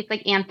have, it's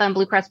like Anthem,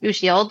 Blue Cross Blue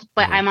Shield,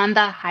 but I'm on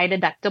the high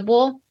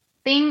deductible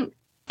thing,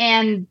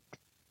 and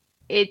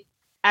it.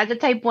 As a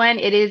type 1,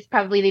 it is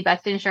probably the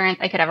best insurance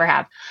I could ever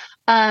have.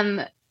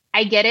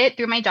 I get it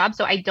through my job,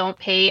 so I don't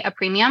pay a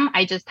premium.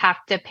 I just have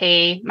to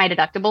pay my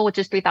deductible, which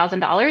is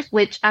 $3,000,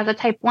 which as a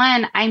type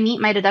 1, I meet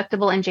my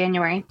deductible in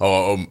January.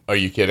 Oh, are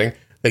you kidding?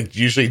 Like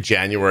usually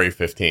January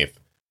 15th.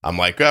 I'm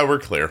like, oh, we're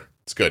clear.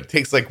 It's good. It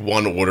takes like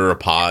one order of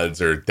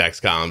pods or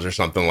Dexcoms or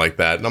something like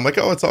that. And I'm like,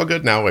 oh, it's all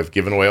good now. I've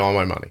given away all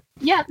my money.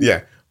 Yeah.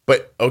 Yeah.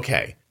 But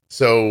okay.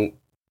 So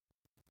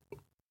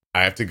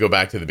I have to go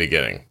back to the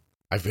beginning.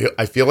 I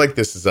feel like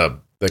this is a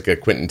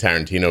Quentin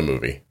Tarantino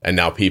movie, and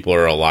now people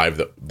are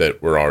alive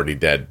that were already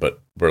dead,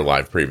 but were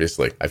alive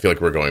previously. I feel like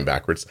we're going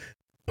backwards.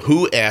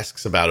 Who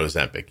asks about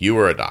Ozempic? You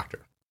were a doctor.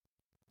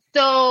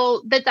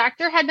 So the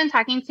doctor had been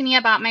talking to me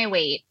about my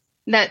weight,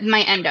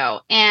 my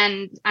endo,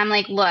 and I'm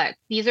like, look,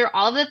 these are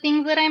all the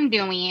things that I'm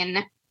doing.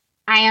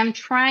 I am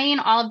trying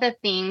all of the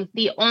things.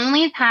 The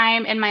only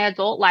time in my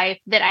adult life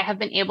that I have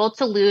been able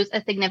to lose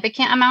a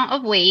significant amount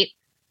of weight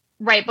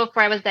right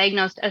before I was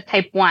diagnosed as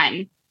type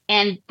 1.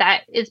 And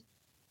that is,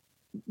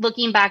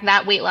 looking back,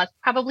 that weight loss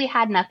probably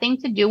had nothing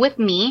to do with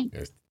me.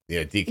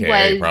 Yeah,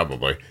 DKA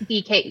probably.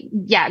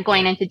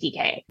 Going into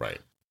DKA. Right.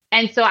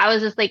 And so I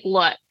was just like,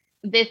 look,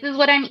 this is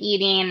what I'm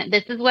eating.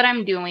 This is what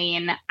I'm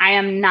doing. I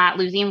am not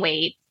losing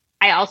weight.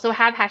 I also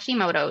have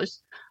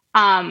Hashimoto's.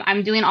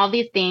 I'm doing all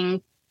these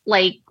things.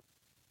 Like,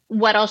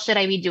 what else should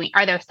I be doing?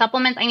 Are there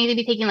supplements I need to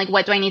be taking? Like,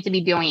 what do I need to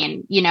be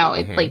doing?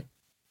 It's like,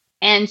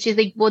 and she's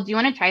like, well, do you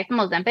want to try some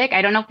Ozempic?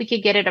 I don't know if we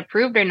could get it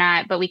approved or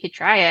not, but we could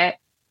try it.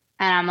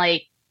 And I'm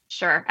like,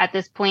 sure. At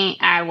this point,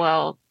 I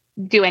will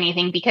do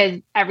anything because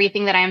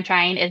everything that I am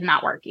trying is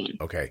not working.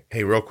 Okay.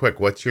 Hey, real quick,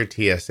 what's your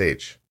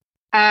TSH?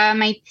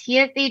 My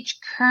TSH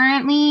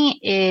currently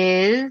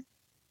is,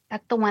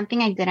 that's the one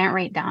thing I didn't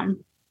write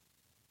down.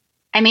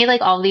 I made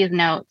like all these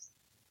notes.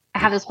 I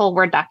have this whole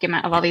Word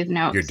document of all these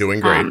notes. You're doing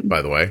great,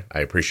 by the way.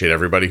 I appreciate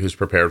everybody who's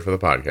prepared for the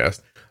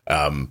podcast.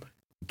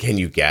 Can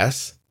you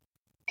guess?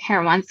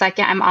 Here, 1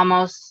 second. I'm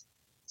almost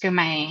to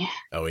my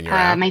in your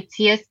app? my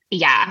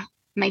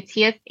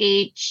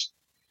TSH.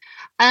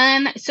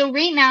 So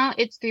right now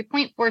it's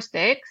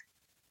 3.46.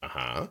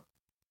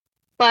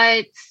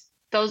 But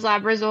those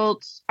lab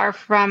results are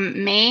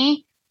from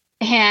May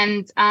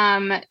and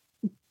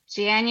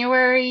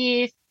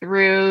January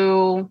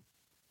through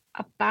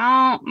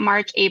about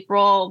March,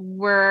 April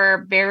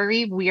were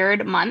very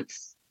weird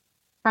months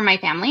for my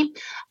family.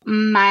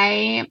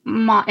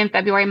 In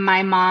February,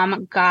 my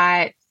mom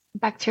got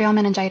bacterial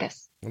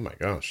meningitis. Oh my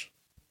gosh.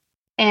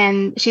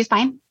 And she's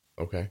fine.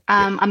 Okay.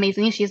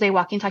 Amazingly, she's a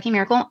walking, talking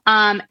miracle.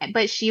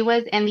 But she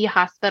was in the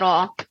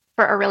hospital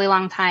for a really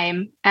long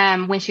time.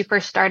 When she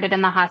first started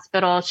in the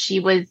hospital, she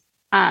lives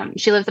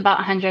about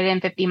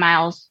 150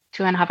 miles,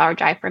 2.5-hour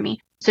drive from me.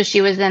 So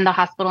she was in the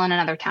hospital in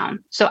another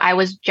town. So I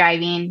was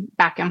driving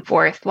back and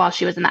forth while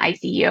she was in the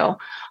ICU.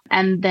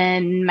 And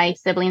then my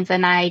siblings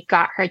and I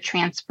got her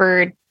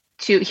transferred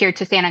to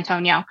San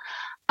Antonio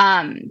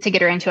to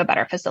get her into a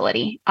better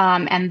facility.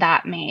 And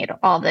that made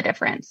all the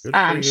difference.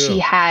 She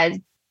has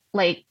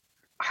like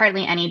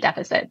hardly any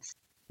deficits.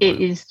 It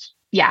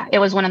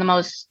was one of the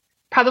most,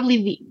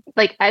 probably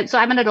so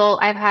I'm an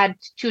adult. I've had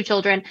 2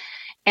 children,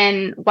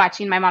 and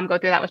watching my mom go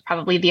through that was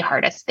probably the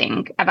hardest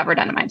thing I've ever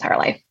done in my entire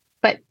life.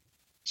 But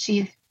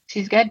she's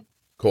good.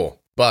 Cool.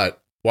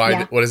 But why?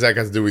 Yeah. What does that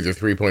got to do with your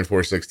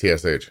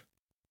 3.46 TSH?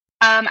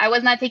 I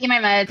was not taking my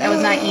meds. I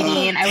was not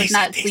eating. I was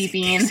not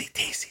sleeping.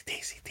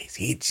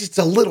 Daisy, it's just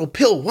a little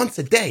pill once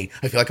a day.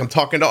 I feel like I'm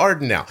talking to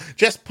Arden now.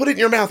 Just put it in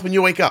your mouth when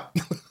you wake up.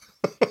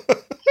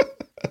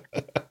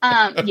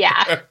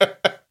 Yeah.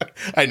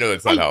 I know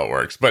that's not how it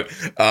works, but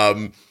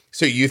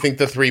so you think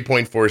the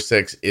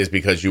 3.46 is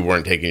because you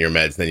weren't taking your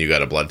meds, then you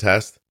got a blood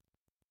test?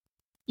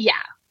 Yeah.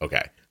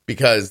 Okay.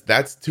 Because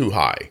that's too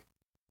high.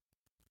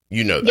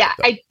 You know that.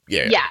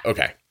 Yeah.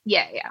 Okay.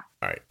 Yeah.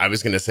 All right. I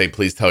was going to say,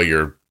 please tell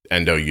your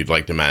endo you'd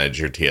like to manage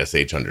your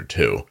TSH under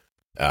 2.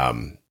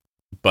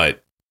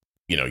 But,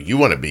 you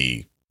want to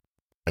be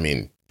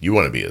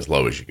as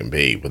low as you can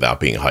be without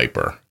being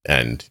hyper.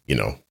 And,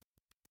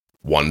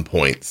 1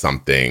 point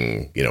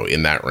something,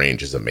 in that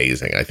range is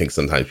amazing. I think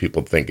sometimes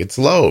people think it's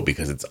low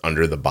because it's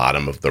under the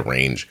bottom of the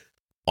range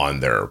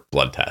on their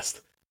blood test.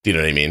 Do you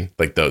know what I mean?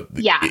 Like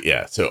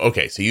yeah. So,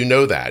 okay. So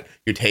that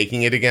you're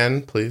taking it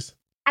again, please.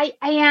 I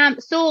am.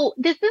 So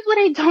this is what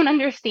I don't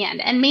understand.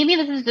 And maybe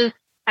this is just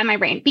on my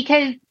brain,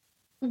 because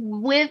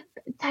with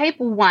type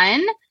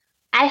 1,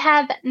 I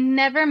have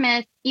never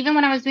missed, even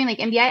when I was doing like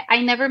MDI,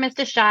 I never missed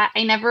a shot.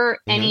 I never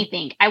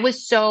anything. I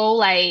was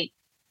so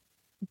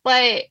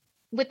but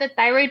with the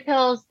thyroid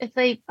pills, it's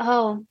like,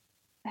 oh,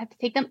 I have to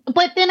take them.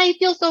 But then I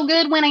feel so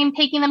good when I'm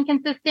taking them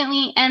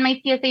consistently and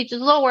my TSH is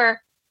lower.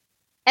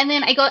 And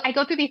then I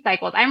go through these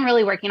cycles. I'm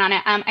really working on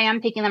it. I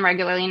am taking them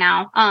regularly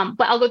now.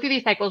 But I'll go through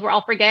these cycles where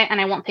I'll forget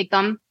and I won't take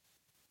them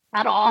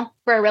at all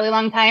for a really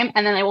long time.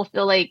 And then I will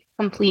feel like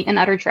complete and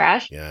utter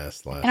trash.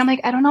 Yes. And I'm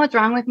like, I don't know what's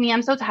wrong with me.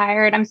 I'm so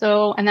tired. And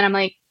then I'm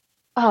like,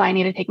 oh, I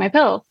need to take my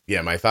pills.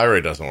 Yeah. My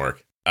thyroid doesn't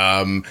work.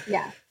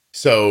 Yeah.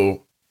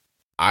 So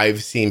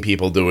I've seen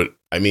people do it.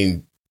 I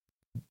mean,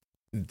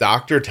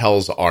 doctor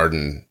tells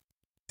Arden,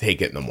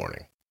 take it in the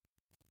morning.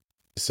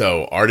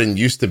 So Arden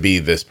used to be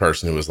this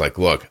person who was like,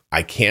 look,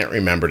 I can't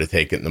remember to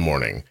take it in the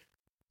morning,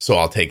 so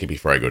I'll take it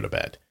before I go to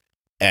bed.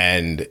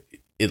 And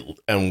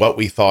what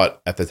we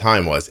thought at the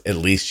time was, at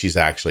least she's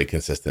actually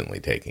consistently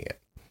taking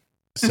it.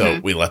 So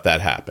we let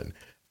that happen.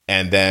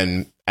 And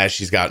then as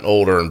she's gotten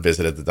older and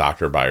visited the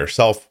doctor by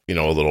herself, a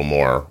little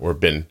more, or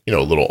been, a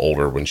little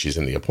older when she's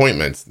in the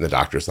appointments, and the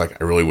doctor's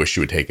like, I really wish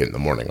you would take it in the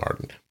morning,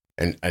 Arden.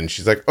 And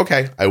she's like,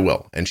 okay, I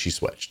will. And she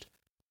switched.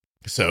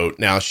 So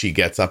now she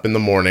gets up in the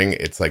morning.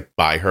 It's like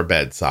by her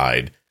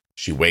bedside.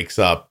 She wakes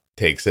up,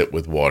 takes it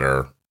with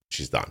water.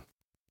 She's done.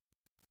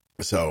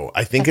 So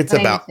I think I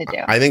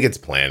think it's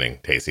planning,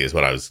 Tacey, is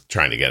what I was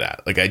trying to get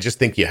at. Like, I just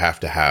think you have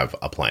to have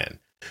a plan.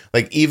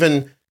 Like,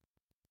 even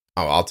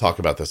Oh, I'll talk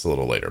about this a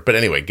little later. But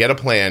anyway, get a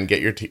plan.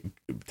 Get your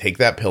take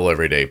that pill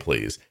every day,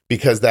 please,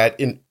 because that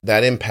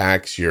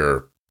impacts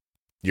your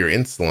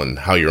insulin,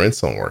 how your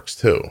insulin works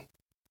too,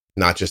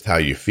 not just how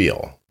you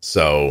feel.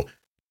 So,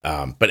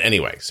 but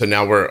anyway, so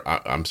now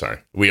I'm sorry,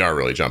 we are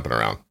really jumping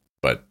around,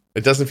 but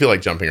it doesn't feel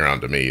like jumping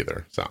around to me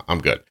either. So I'm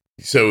good.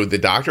 So the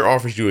doctor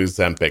offers you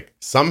Ozempic.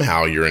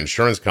 Somehow your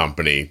insurance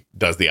company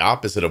does the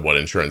opposite of what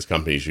insurance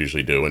companies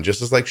usually do, and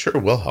just is like, sure,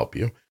 we'll help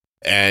you.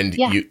 And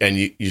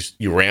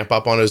you ramp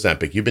up on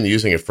Ozempic. You've been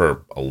using it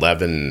for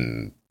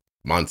 11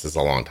 months. Is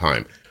a long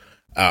time.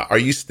 Are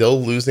you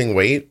still losing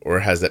weight, or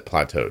has it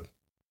plateaued?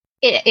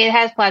 It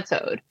has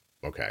plateaued.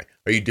 Okay.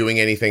 Are you doing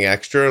anything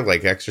extra,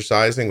 like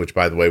exercising, which,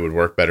 by the way, would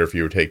work better if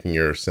you were taking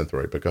your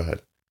Synthroid, but go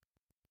ahead.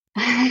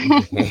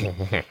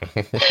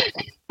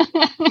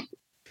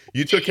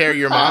 You took care of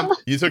your mom.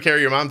 You took care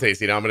of your mom,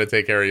 Tasty. Now I'm going to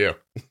take care of you.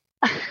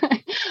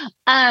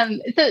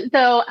 I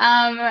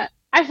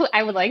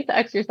would like to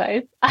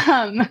exercise. If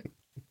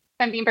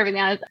I'm being perfectly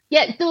honest.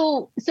 Yeah.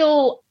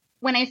 So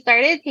when I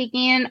started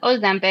taking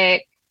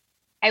Ozempic,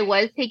 I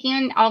was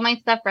taking all my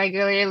stuff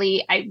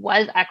regularly. I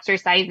was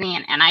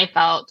exercising and I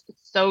felt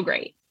so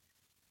great.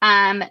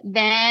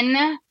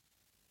 Then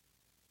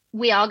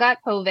we all got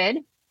COVID.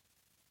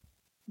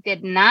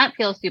 Did not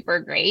feel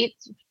super great,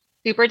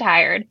 super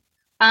tired.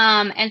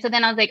 And so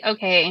then I was like,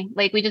 okay,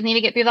 like we just need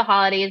to get through the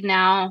holidays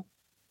now.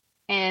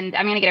 And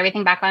I'm going to get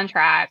everything back on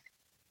track.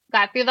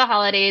 Got through the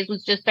holidays,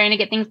 was just starting to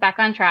get things back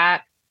on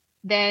track.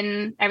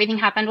 Then everything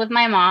happened with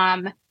my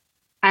mom.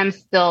 I'm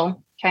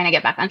still trying to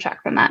get back on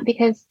track from that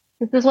because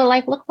this is what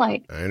life looks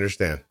like. I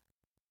understand.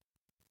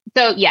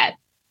 So, yes.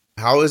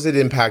 How has it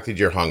impacted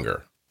your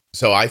hunger?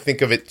 So I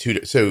think of it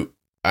too. So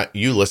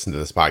you listen to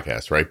this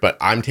podcast, right? But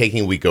I'm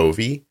taking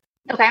Wegovy.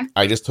 Okay.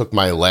 I just took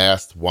my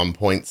last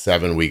 1.7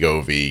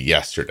 Wegovy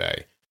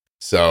yesterday.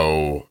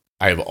 So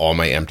I have all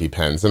my empty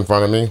pens in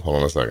front of me. Hold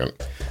on a second.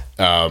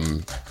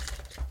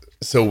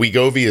 So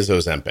Wegovy is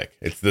Ozempic.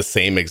 It's the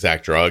same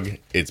exact drug.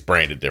 It's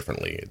branded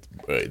differently.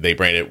 They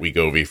brand it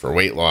Wegovy for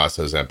weight loss,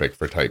 Ozempic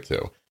for type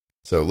 2.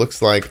 So it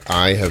looks like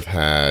I have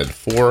had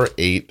 4,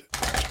 8,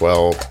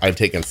 12. I've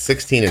taken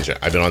 16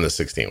 I've been on this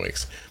 16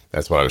 weeks.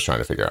 That's what I was trying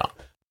to figure out.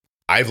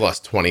 I've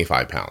lost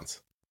 25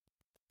 pounds.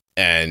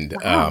 And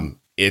wow.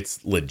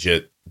 It's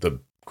legit the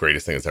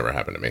greatest thing that's ever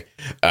happened to me.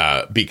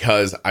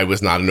 Because I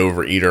was not an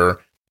overeater.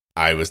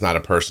 I was not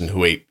a person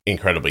who ate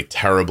incredibly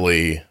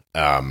terribly.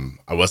 I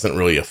wasn't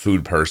really a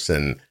food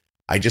person.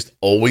 I just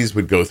always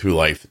would go through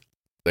life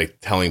like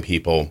telling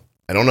people,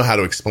 I don't know how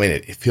to explain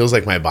it. It feels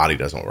like my body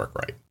doesn't work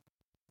right.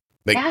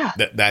 Like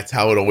that's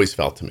how it always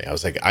felt to me. I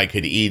was like, I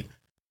could eat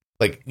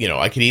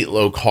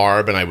low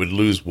carb and I would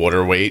lose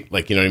water weight.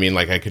 Like, you know what I mean?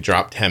 Like I could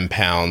drop 10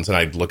 pounds and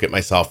I'd look at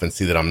myself and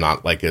see that I'm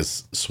not like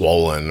as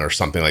swollen or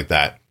something like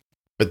that.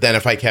 But then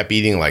if I kept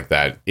eating like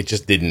that, it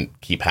just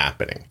didn't keep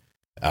happening.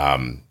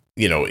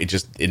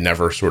 It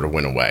never sort of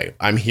went away.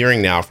 I'm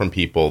hearing now from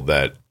people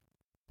that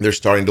they're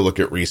starting to look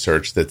at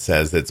research that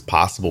says that it's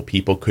possible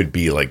people could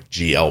be like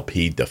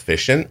GLP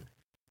deficient,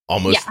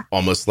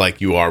 almost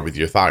like you are with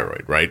your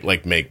thyroid, right?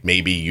 Like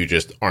maybe you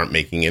just aren't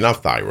making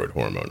enough thyroid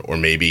hormone, or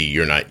maybe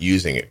you're not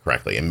using it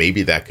correctly. And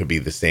maybe that could be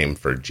the same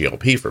for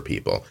GLP for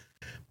people,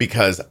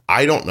 because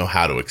I don't know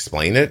how to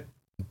explain it,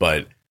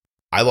 but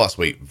I lost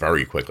weight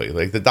very quickly.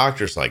 Like the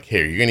doctor's like,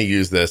 here, you're going to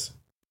use this.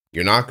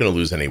 You're not going to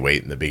lose any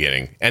weight in the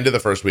beginning. End of the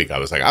first week, I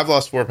was like, I've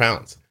lost 4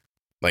 pounds.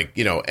 But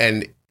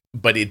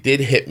it did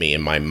hit me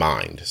in my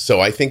mind.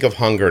 So I think of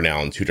hunger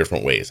now in two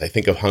different ways. I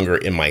think of hunger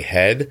in my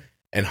head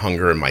and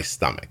hunger in my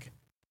stomach.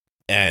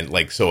 And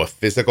so a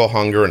physical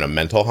hunger and a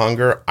mental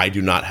hunger, I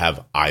do not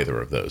have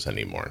either of those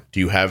anymore. Do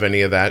you have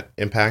any of that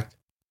impact?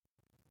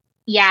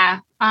 Yeah.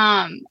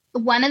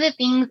 One of the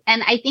things,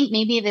 and I think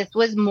maybe this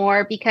was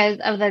more because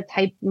of the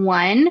type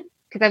 1,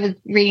 because I was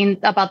reading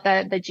about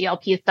the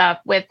GLP stuff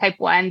with type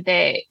 1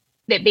 that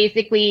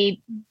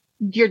basically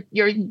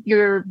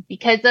you're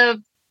because of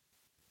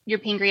your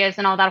pancreas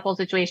and all that whole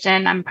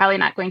situation. I'm probably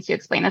not going to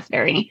explain this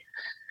very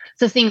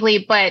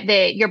succinctly, but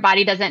that your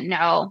body doesn't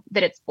know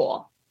that it's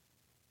full.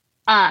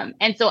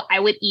 And so I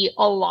would eat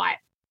a lot.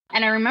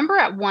 And I remember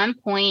at one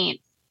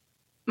point,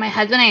 my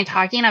husband and I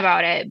talking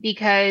about it,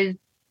 because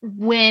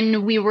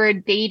when we were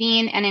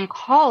dating and in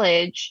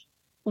college,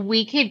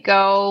 we could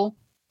go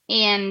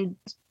and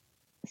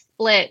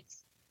split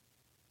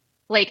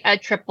like a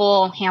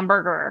triple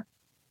hamburger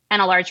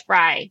and a large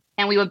fry,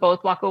 and we would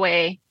both walk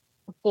away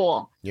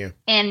full. Yeah.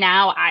 And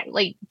now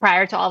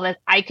prior to all this,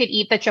 I could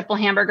eat the triple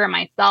hamburger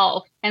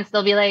myself and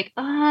still be like,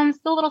 oh, I'm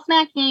still a little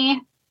snacky.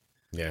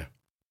 Yeah.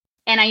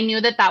 And I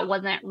knew that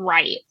wasn't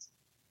right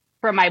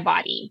for my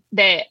body,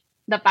 that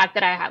the fact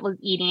that I was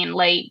eating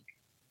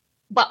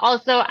but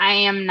also I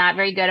am not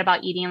very good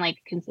about eating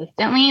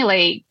consistently,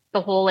 like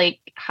the whole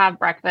have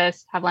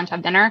breakfast, have lunch,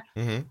 have dinner.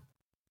 Mm-hmm.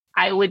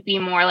 I would be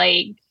more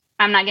like,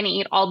 I'm not going to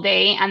eat all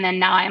day. And then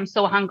now I am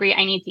so hungry,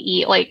 I need to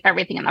eat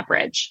everything in the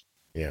fridge.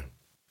 Yeah.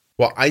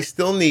 Well, I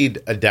still need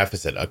a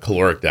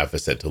caloric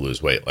deficit to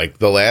lose weight. I'm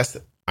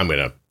going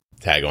to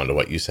tag on to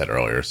what you said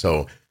earlier.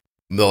 So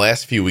the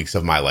last few weeks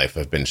of my life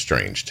have been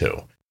strange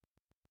too.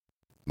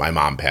 My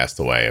mom passed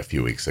away a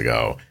few weeks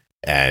ago.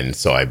 And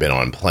so I've been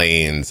on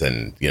planes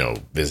and,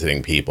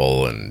 visiting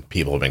people, and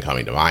people have been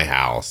coming to my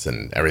house,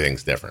 and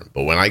everything's different.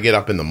 But when I get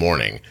up in the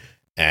morning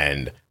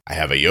and I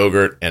have a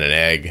yogurt and an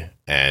egg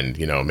and,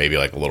 maybe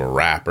like a little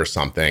wrap or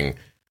something,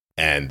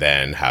 and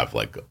then have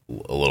like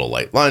a little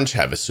light lunch,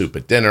 have a soup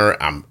at dinner,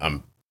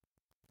 I'm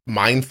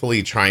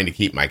mindfully trying to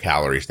keep my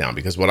calories down,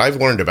 because what I've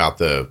learned about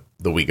the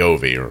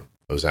Wegovy or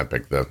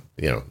Ozempic, the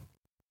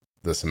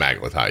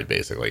semaglutide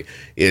basically,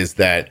 is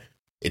that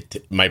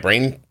my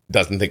brain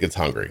doesn't think it's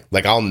hungry.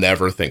 Like, I'll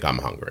never think I'm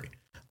hungry.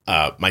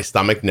 My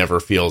stomach never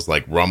feels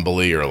like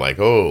rumbly or like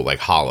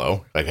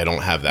hollow. Like, I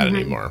don't have that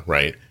anymore,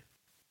 right?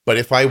 But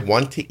if I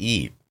want to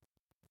eat,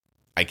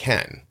 I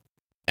can.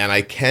 And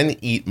I can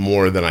eat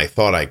more than I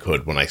thought I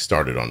could when I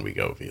started on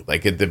Wegovy.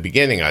 Like, at the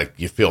beginning,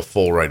 you feel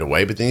full right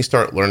away, but then you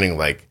start learning,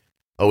 like,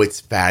 oh, it's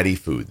fatty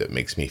food that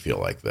makes me feel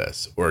like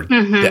this, or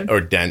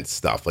dense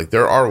stuff. Like,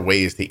 there are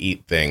ways to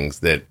eat things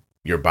that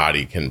your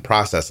body can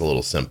process a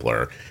little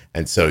simpler.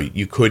 And so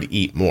you could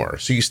eat more.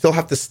 So you still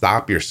have to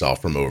stop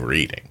yourself from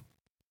overeating.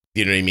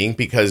 You know what I mean?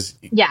 Because,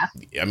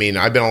 I've been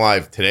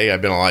alive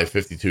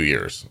 52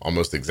 years,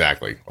 almost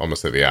exactly,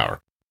 almost at the hour.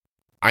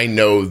 I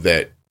know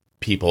that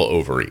people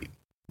overeat,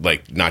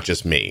 like, not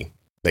just me.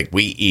 Like,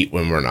 we eat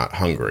when we're not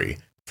hungry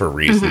for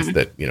reasons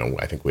that,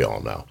 I think we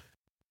all know.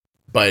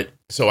 But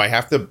so I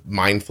have to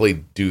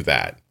mindfully do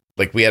that.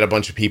 Like, we had a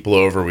bunch of people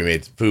over, we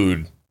made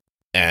food,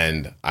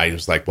 and I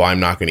was like, well, I'm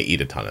not going to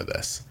eat a ton of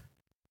this.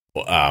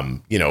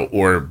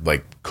 Or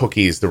like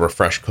cookies, there were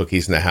fresh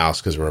cookies in the house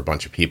because there were a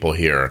bunch of people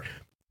here.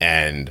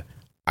 And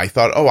I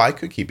thought, oh, I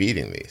could keep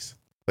eating these.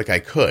 Like, I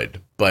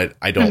could, but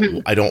I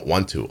don't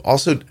want to.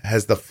 Also,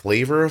 has the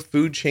flavor of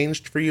food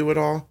changed for you at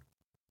all?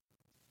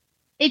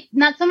 It's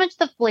not so much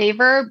the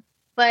flavor,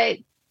 but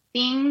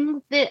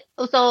things that,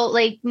 so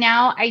like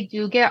now I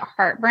do get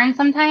heartburn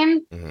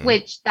sometimes,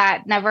 which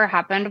that never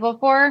happened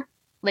before.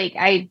 Like,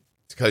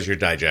 it's because your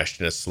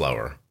digestion is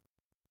slower.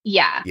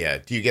 Yeah. Yeah.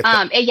 Do you get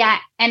that? Yeah.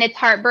 And it's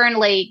heartburn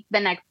like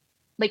the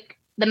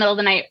middle of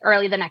the night,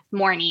 early the next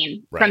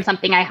morning from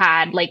something I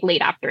had like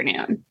late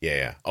afternoon.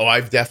 Yeah. Oh,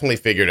 I've definitely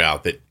figured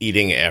out that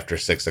eating after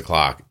 6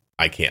 o'clock,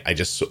 I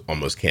just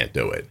almost can't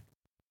do it.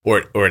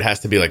 Or it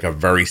has to be like a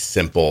very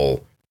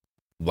simple,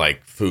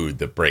 like, food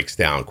that breaks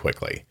down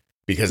quickly.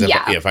 Because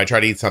if I try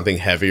to eat something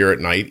heavier at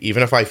night,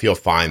 even if I feel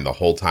fine the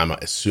whole time,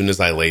 as soon as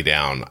I lay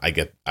down, I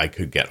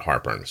could get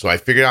heartburn. So I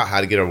figured out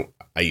how to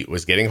I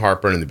was getting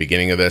heartburn in the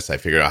beginning of this. I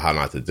figured out how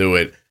not to do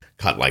it,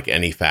 cut like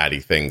any fatty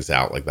things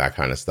out, like that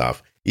kind of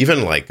stuff.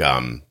 Even like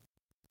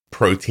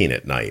protein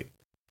at night,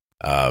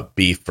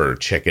 beef or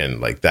chicken,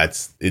 like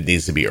it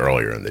needs to be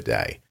earlier in the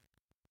day.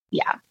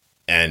 Yeah.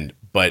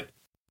 But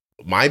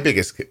my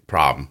biggest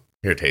problem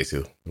here,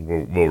 Tacey,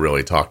 we'll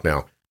really talk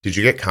now. Did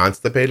you get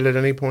constipated at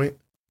any point?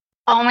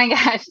 Oh my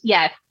gosh,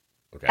 yes.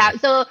 Okay.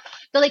 So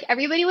like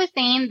everybody was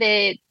saying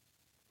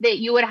that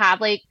you would have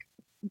like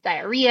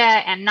diarrhea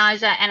and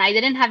nausea, and I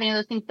didn't have any of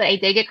those things, but I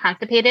did get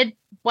constipated.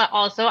 But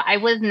also, I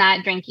was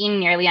not drinking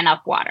nearly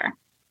enough water.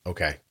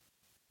 Okay.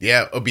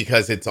 Yeah,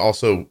 because it's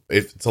a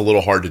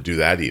little hard to do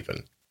that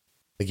even.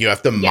 Like, you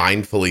have to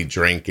mindfully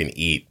drink and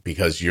eat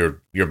because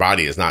your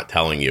body is not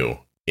telling you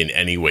in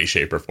any way,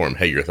 shape, or form,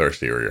 hey, you're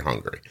thirsty or you're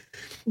hungry.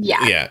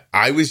 Yeah. Yeah.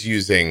 I was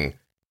using,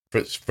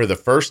 for the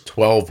first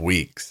 12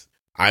 weeks,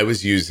 I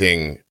was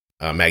using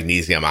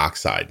magnesium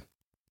oxide,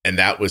 and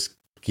that was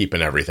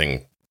keeping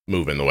everything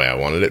moving the way I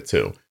wanted it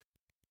to.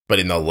 But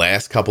in the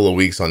last couple of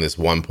weeks on this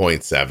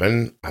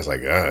 1.7, I was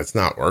like, it's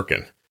not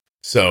working.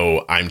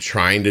 So I'm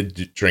trying to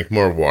drink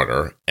more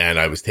water, and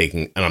I'm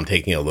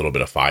taking a little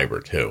bit of fiber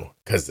too,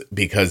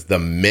 because the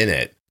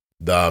minute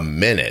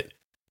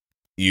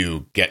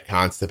you get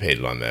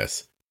constipated on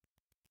this,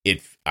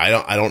 I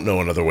don't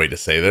know another way to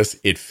say this.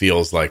 It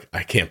feels like,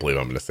 I can't believe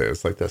I'm going to say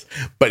this like this,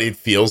 but it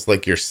feels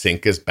like your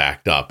sink is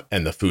backed up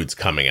and the food's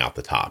coming out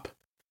the top.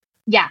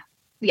 Yeah.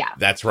 Yeah.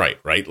 That's right.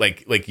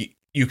 Like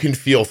you can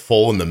feel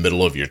full in the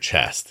middle of your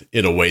chest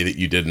in a way that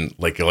you didn't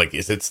like,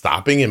 is it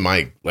stopping in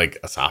my like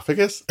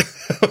esophagus?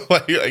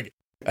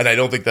 And I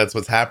don't think that's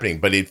what's happening,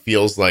 but it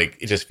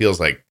just feels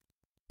like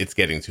it's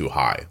getting too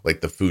high.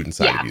 Like the food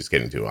inside of you is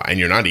getting too high, and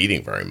you're not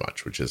eating very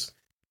much, which is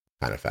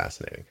kind of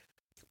fascinating.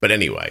 But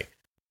anyway,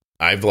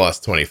 I've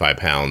lost 25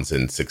 pounds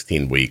in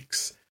 16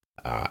 weeks.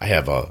 I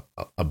have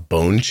a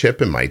bone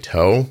chip in my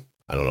toe.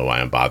 I don't know why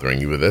I'm bothering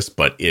you with this,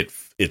 but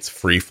it's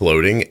free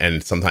floating,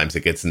 and sometimes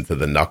it gets into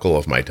the knuckle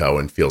of my toe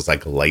and feels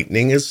like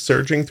lightning is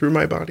surging through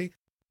my body.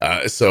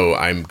 So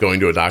I'm going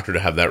to a doctor to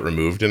have that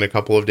removed in a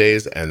couple of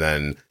days, and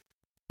then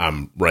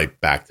I'm right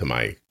back to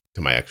my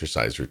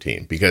exercise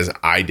routine, because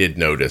I did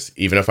notice,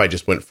 even if I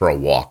just went for a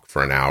walk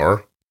for an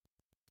hour,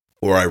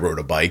 or I rode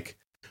a bike,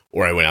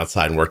 or I went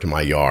outside and worked in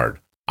my yard,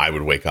 I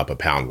would wake up a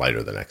pound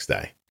lighter the next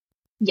day.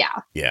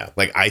 Yeah. Yeah.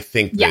 Like, I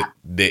think that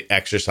the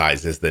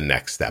exercise is the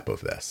next step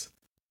of this.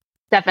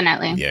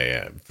 Definitely.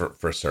 Yeah.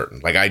 For certain.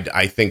 Like,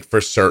 I think for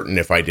certain,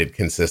 if I did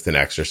consistent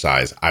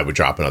exercise, I would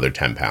drop another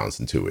 10 pounds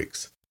in 2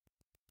 weeks.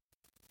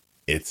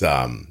 It's,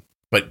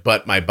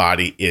 but my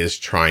body is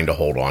trying to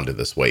hold on to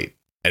this weight,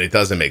 and it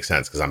doesn't make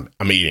sense because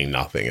I'm eating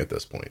nothing at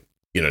this point.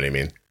 You know what I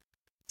mean?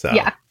 So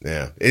yeah.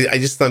 I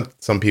just think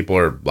some people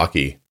are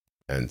lucky,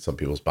 and some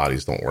people's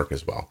bodies don't work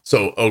as well.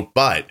 So,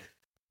 but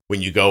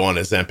when you go on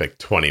Ozempic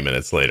 20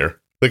 minutes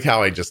later, look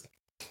how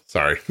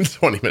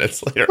 20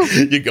 minutes later,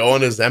 you go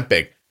on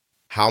Ozempic.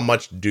 How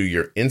much do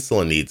your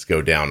insulin needs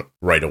go down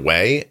right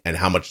away, and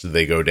how much do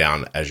they go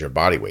down as your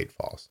body weight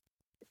falls?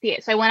 Yeah,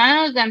 so I went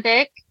on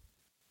Ozempic,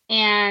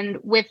 and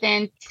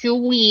within 2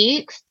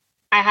 weeks,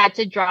 I had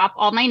to drop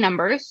all my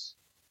numbers.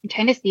 I'm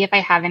trying to see if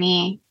I have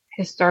any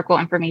historical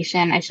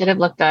information. I should have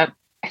looked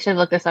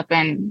this up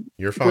in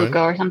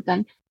Gluco or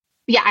something.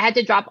 Yeah, I had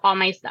to drop all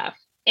my stuff.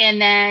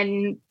 And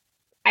then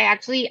I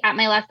actually, at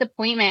my last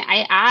appointment,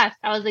 I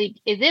was like,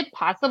 is it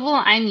possible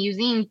I'm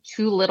using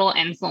too little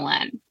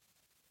insulin?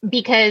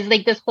 Because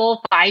like this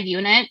whole 5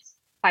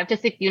 to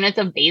 6 units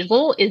of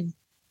basal is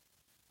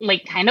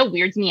like kind of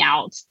weirds me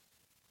out.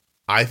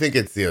 I think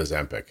it's the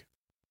Ozempic.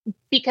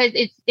 Because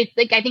it's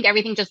like, I think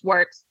everything just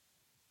works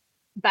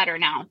better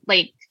now.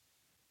 Like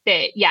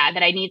that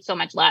I need so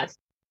much less.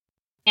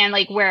 And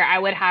like where I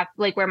would have,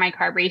 like where my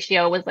carb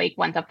ratio was like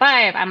 1 to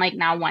 5, I'm like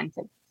now 1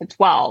 to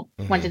 12,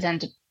 1 to 10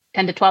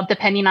 to 12,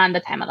 depending on the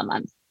time of the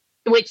month.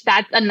 Which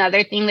that's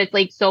another thing that's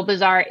like so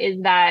bizarre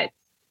is that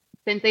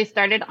since I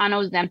started on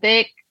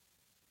Ozempic,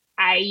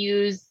 I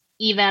use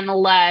even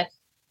less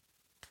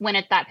when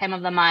it's that time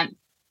of the month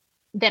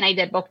than I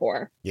did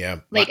before. Yeah.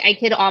 Like I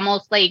could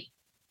almost like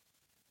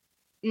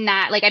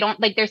not like, I don't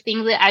like, there's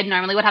things that I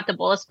normally would have to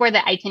bolus for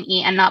that I can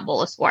eat and not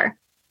bolus for.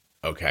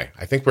 Okay.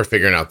 I think we're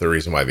figuring out the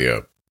reason why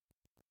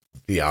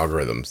the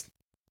algorithm's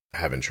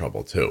having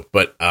trouble too.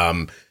 But,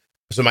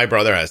 so my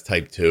brother has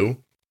type 2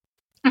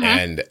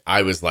 and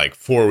I was like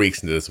 4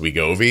 weeks into this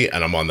Wegovy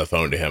and I'm on the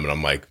phone to him and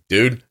I'm like,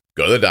 dude,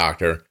 go to the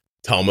doctor,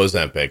 tell him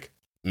Ozempic,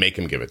 make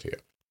him give it to you.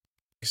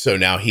 So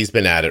now he's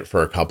been at it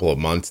for a couple of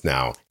months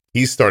now.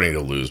 He's starting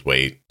to lose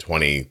weight,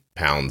 20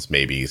 pounds,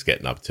 maybe he's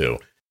getting up to.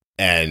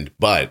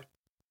 But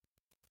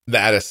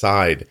that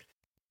aside,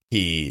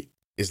 he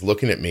is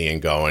looking at me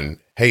and going,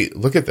 hey,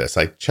 look at this.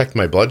 I checked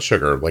my blood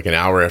sugar like an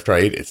hour after I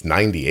ate. It's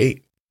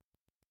 98.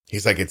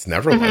 He's like, it's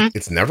never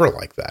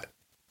like that.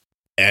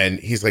 And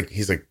he's like,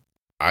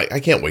 I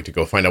can't wait to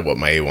go find out what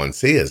my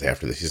A1C is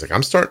after this. He's like,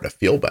 I'm starting to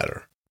feel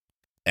better.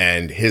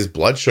 And his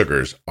blood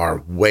sugars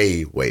are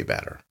way, way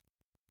better.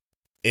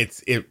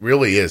 It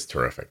really is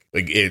terrific.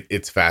 Like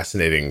it's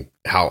fascinating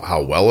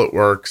how well it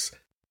works.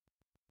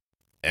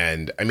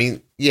 And I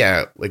mean,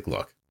 yeah, like,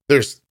 look,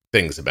 there's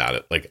things about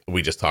it. Like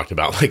we just talked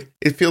about, like,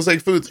 it feels like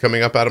food's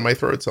coming up out of my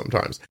throat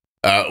sometimes,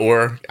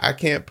 or I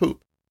can't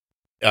poop.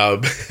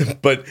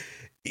 But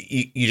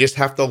you just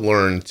have to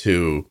learn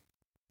to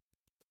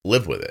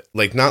live with it.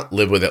 Like not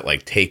live with it,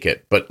 like take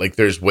it, but like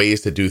there's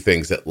ways to do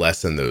things that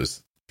lessen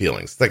those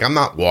feelings. Like I'm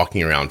not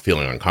walking around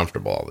feeling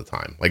uncomfortable all the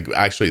time. Like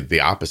actually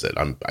the opposite.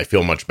 I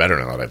feel much better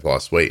now that I've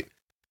lost weight.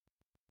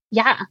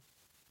 Yeah.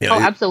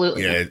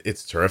 Absolutely. Yeah,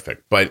 it's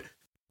terrific. But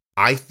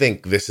I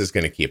think this is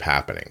going to keep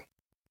happening.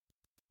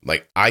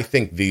 Like I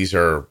think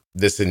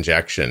this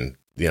injection,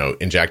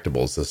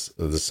 injectables,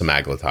 the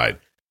semaglutide.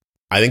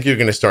 I think you're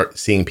going to start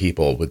seeing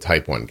people with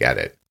type 1 get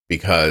it,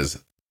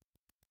 because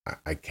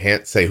I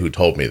can't say who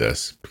told me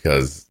this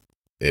because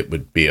it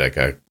would be like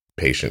a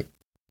patient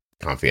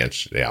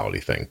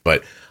confidentiality thing.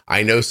 But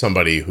I know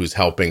somebody who's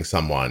helping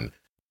someone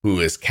who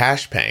is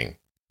cash paying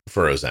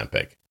for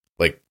Ozempic,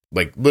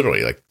 like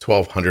literally like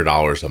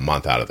 $1,200 a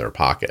month out of their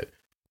pocket.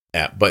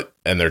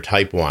 And they're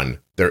type 1,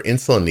 their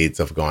insulin needs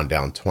have gone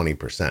down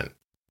 20%.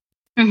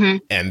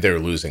 And they're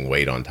losing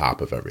weight on top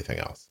of everything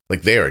else.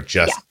 Like they are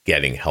just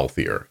getting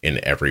healthier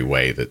in every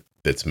way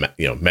that's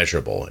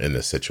measurable in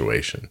this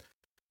situation.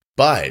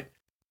 But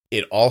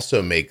it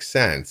also makes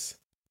sense.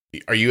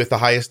 Are you at the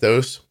highest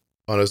dose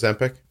on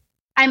Ozempic?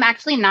 I'm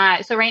actually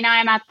not. So right now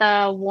I'm at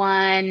the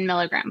 1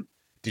 milligram.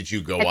 Did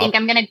you go up? I think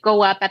I'm going to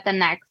go up at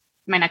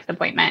my next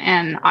appointment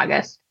in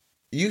August.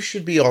 You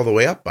should be all the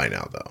way up by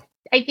now, though.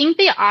 I think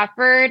they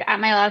offered at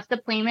my last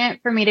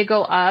appointment for me to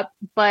go up,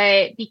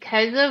 but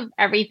because of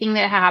everything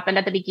that happened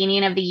at the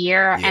beginning of the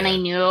year, and I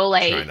knew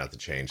like try not to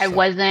change I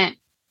wasn't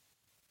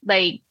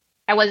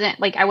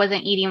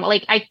eating,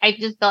 like I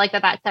just felt like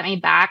that set me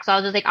back. So I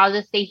was just like, I'll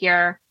just stay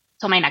here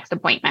till my next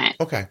appointment.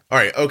 Okay. All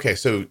right. Okay.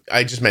 So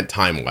I just meant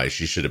time wise,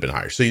 you should have been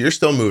higher. So you're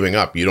still moving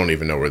up. You don't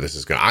even know where this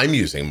is going. I'm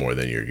using more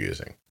than you're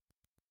using.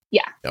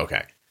 Yeah.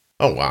 Okay.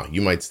 Oh, wow.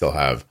 You might still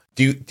have,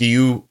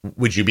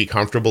 would you be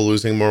comfortable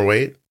losing more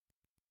weight?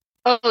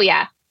 Oh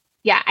yeah.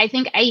 Yeah. I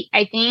think I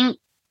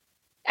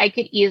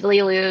could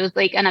easily lose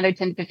like another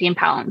 10 to 15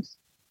 pounds.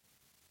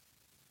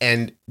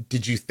 And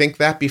did you think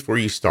that before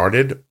you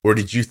started, or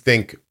did you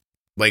think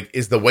like,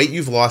 is the weight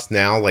you've lost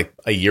now, like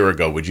a year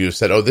ago, would you have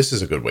said, oh, this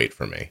is a good weight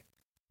for me?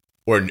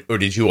 Or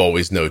did you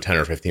always know 10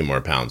 or 15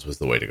 more pounds was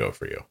the way to go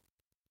for you?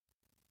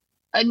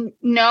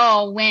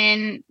 No,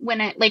 when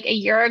I, like a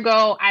year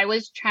ago, I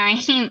was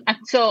trying, I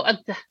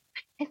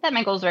set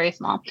my goals very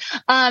small.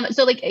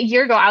 So like a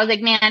year ago, I was like,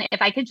 man,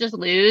 if I could just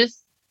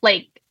lose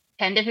like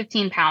 10 to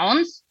 15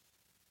 pounds,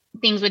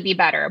 things would be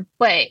better.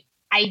 But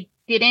I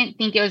didn't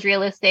think it was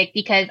realistic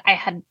because I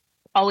had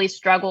always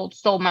struggled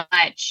so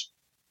much.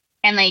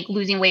 And like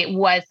losing weight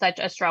was such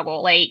a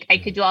struggle. Like I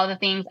could do all the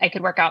things. I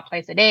could work out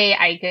twice a day.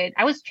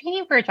 I was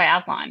training for a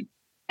triathlon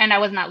and I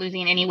was not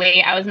losing any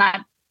weight. I was not,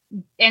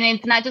 and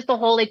it's not just the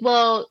whole like,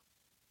 well,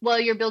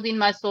 you're building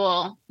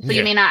muscle, so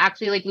you may not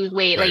actually like lose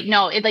weight. Right. Like,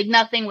 no, it like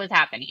nothing was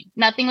happening.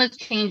 Nothing was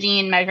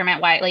changing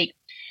measurement wise. Like,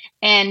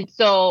 and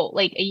so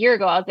like a year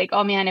ago, I was like,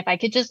 oh man, if I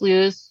could just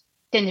lose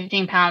 10 to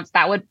 15 pounds,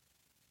 that would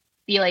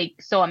be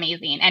like so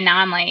amazing. And now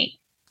I'm like,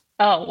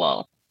 oh,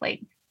 well,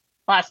 like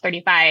lost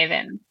 35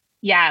 and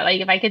yeah, like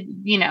if I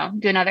could,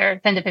 do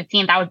another 10 to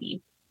 15, that would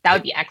be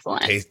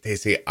excellent.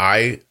 Tacy,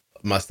 I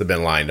must have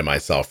been lying to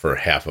myself for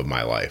half of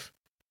my life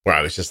where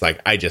I was just like,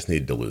 I just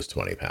need to lose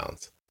 20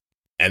 pounds.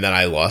 And then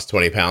I lost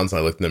 20 pounds and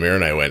I looked in the mirror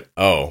and I went,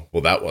 oh,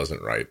 well, that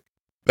wasn't right.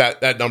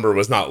 That number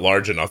was not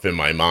large enough in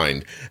my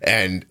mind.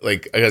 And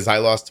like, because I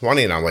lost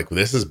 20 and I'm like, well,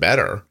 this is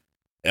better.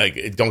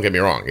 Like, don't get me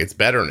wrong. It's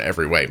better in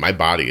every way. My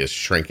body is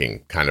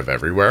shrinking kind of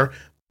everywhere,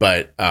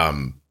 but,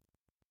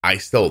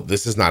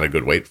 this is not a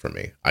good weight for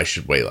me. I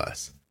should weigh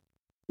less.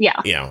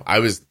 Yeah. I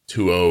was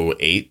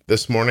 208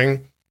 this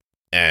morning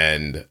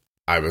and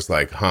I was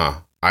like,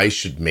 my body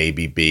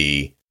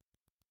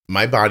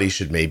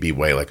should maybe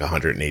weigh like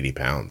 180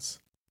 pounds.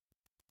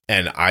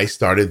 And I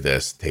started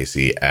this,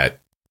 Tacy,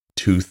 at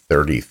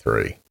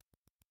 233.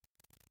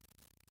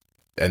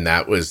 And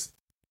that was,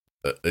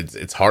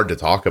 it's hard to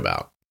talk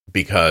about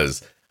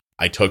because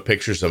I took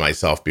pictures of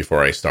myself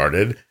before I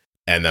started.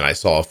 And then I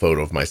saw a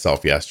photo of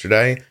myself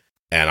yesterday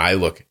and I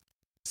look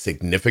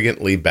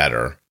significantly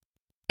better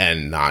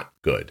and not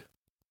good.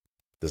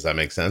 Does that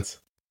make sense?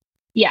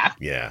 Yeah.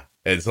 Yeah.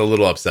 It's a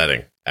little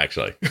upsetting,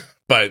 actually.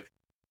 But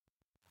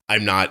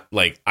I'm not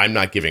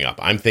giving up.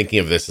 I'm thinking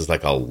of this as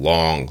like a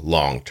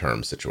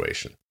long-term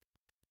situation.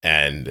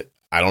 And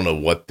I don't know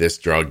what this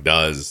drug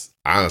does.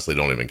 I honestly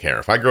don't even care.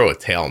 If I grow a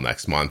tail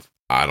next month,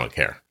 I don't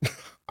care.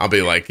 I'll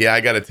be like, yeah,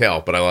 I got a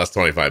tail, but I lost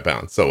 25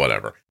 pounds. So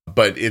whatever.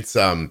 But it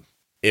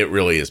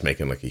really is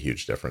making like a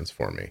huge difference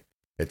for me.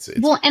 It's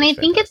well, and I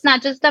think it's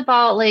not just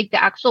about like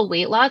the actual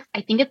weight loss. I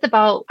think it's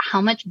about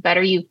how much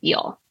better you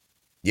feel.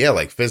 Yeah,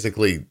 like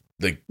physically,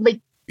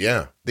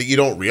 yeah, that you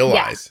don't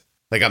realize. Yeah.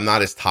 Like I'm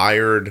not as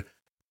tired.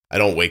 I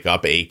don't wake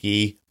up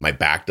achy. My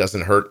back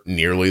doesn't hurt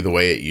nearly the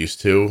way it used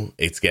to.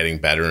 It's getting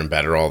better and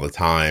better all the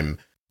time.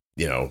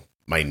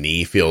 My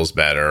knee feels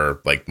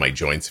better. Like my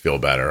joints feel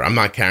better. I'm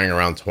not carrying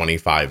around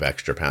 25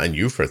 extra pounds. And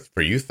you,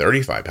 for you,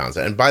 35 pounds.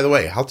 And by the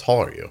way, how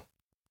tall are you?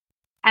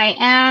 I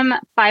am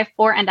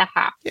 5'4.5".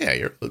 Yeah,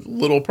 you're a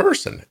little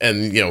person.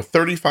 And,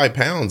 35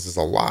 pounds is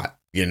a lot.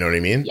 You know what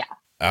I mean? Yeah.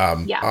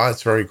 Yeah. Oh,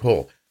 that's very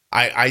cool.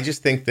 I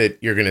just think that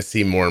you're going to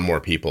see more and more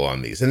people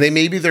on these. And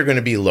they're going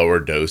to be lower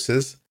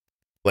doses,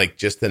 like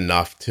just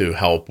enough to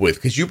help with,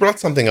 because you brought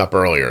something up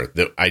earlier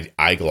that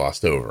I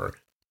glossed over.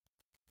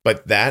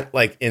 But that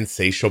like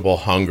insatiable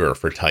hunger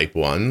for type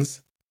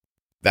 1s,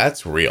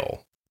 that's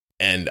real.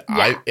 And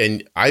yeah.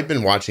 I've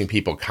been watching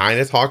people kind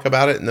of talk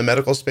about it in the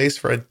medical space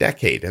for a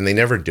decade and they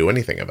never do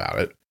anything about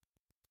it.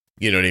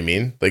 You know what I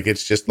mean? Like,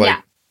 it's just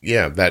like,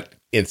 yeah that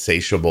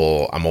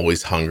insatiable, I'm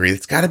always hungry.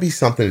 It's got to be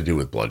something to do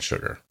with blood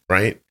sugar,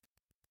 right?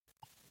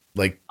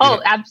 Like,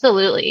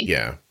 absolutely.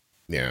 Yeah.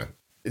 Yeah.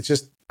 It's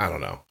just, I don't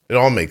know. It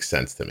all makes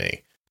sense to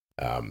me.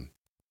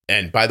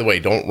 And by the way,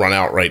 don't run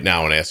out right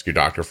now and ask your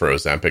doctor for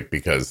Ozempic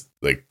because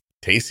like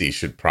Tacy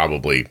should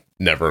probably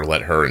never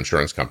let her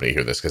insurance company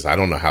hear this because I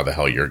don't know how the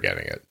hell you're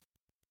getting it.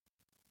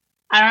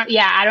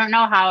 I don't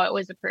know how it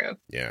was approved.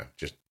 Yeah,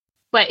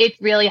 but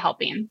it's really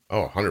helping.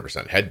 Oh,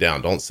 100%. Head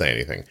down. Don't say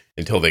anything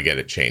until they get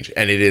it changed.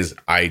 And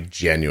I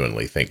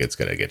genuinely think it's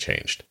going to get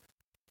changed.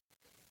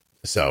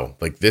 So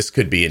like this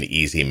could be an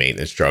easy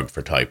maintenance drug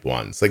for type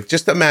 1s. Like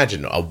just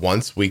imagine a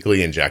once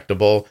weekly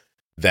injectable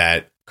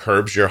that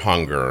curbs your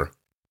hunger,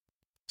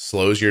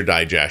 slows your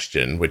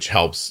digestion, which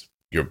helps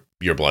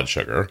your blood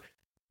sugar,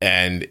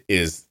 and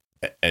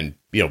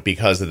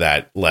because of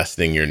that,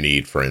 lessening your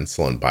need for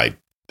insulin by,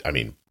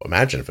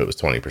 imagine if it was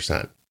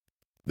 20%.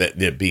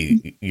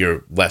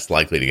 You're less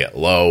likely to get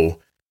low,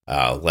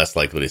 less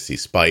likely to see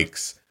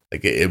spikes.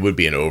 Like it would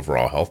be an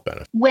overall health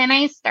benefit. When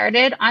I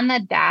started on the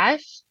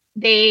DASH,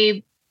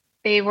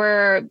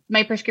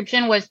 my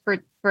prescription was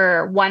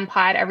for one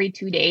pod every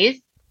 2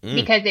 days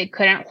because it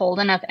couldn't hold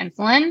enough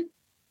insulin.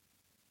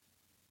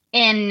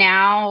 And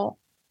now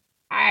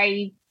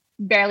I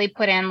barely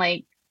put in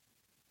like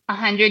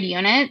 100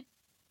 units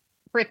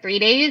for 3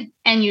 days.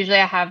 And usually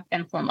I have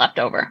insulin left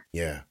over.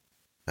 Yeah,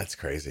 that's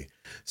crazy.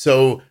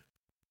 So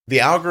the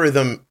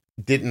algorithm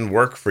didn't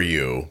work for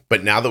you,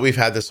 but now that we've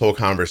had this whole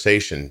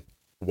conversation,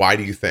 why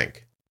do you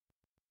think?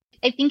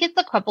 I think it's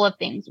a couple of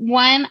things.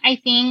 One, I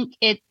think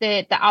it's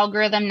that the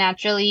algorithm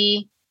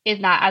naturally is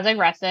not as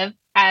aggressive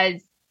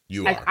as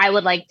I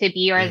would like to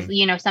be, or as,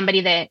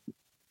 somebody that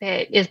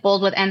is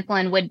bold with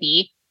insulin would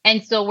be.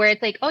 And so where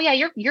it's like, oh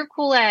yeah, you're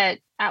cool at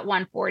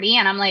 140.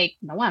 And I'm like,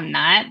 no, I'm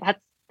not.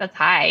 That's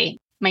high.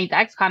 My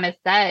Dexcom is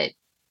set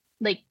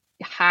like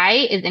high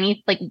is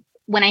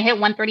when I hit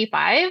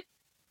 135,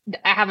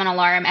 I have an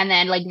alarm, and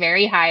then like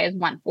very high is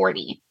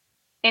 140.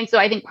 And so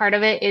I think part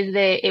of it is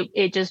that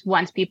it just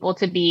wants people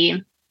to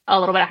be a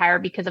little bit higher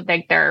because of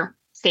like their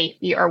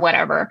safety or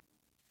whatever.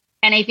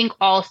 And I think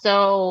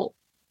also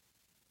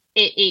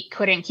it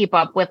couldn't keep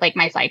up with like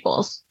my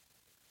cycles.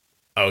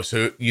 Oh,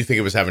 so you think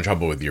it was having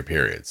trouble with your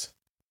periods?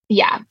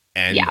 Yeah.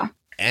 And Yeah.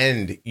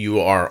 and you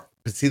are,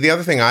 but see, the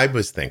other thing I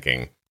was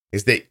thinking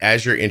is that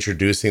as you're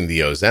introducing the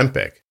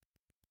Ozempic,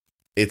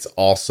 it's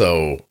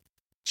also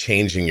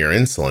changing your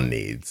insulin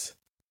needs.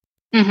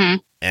 Mm-hmm.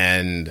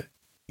 And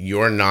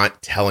you're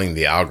not telling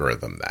the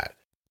algorithm that.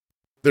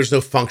 There's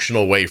no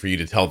functional way for you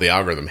to tell the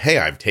algorithm, hey,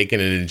 I've taken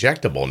an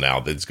injectable now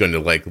that's going to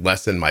like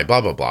lessen my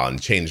blah, blah, blah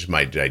and change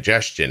my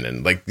digestion.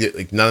 And like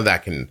none of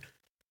that can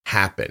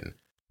happen.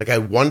 Like, I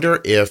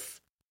wonder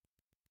if,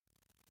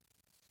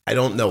 I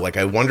don't know, like,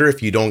 I wonder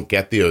if you don't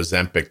get the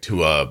Ozempic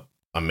to a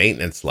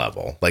maintenance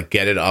level, like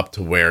get it up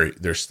to where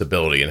there's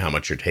stability in how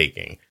much you're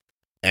taking,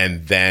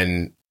 and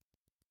then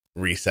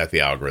reset the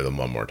algorithm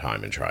one more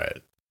time and try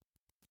it.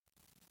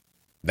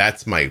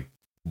 That's my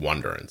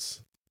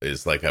wonderance.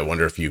 Is like, I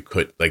wonder if you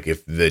could, like,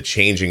 if the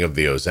changing of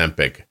the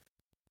Ozempic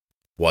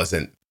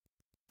wasn't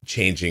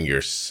changing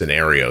your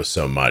scenario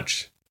so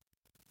much,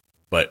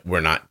 but we're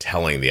not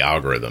telling the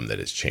algorithm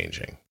that it's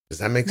changing. Does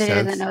that make sense?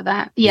 It doesn't know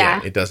that.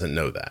 Yeah. It doesn't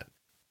know that.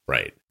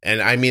 Right.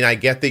 And I mean, I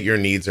get that your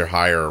needs are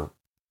higher,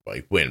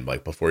 like when?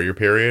 Like before your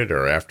period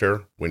or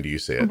after? When do you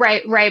see it?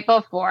 Right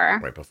before.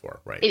 Right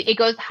before, right. It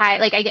goes high,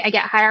 like I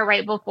get higher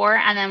right before,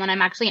 and then when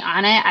I'm actually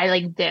on it, I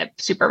like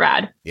dip super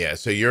bad. Yeah,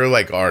 so you're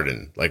like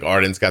Arden. Like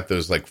Arden's got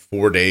those like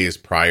 4 days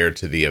prior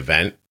to the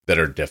event that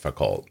are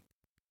difficult.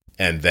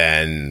 And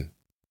then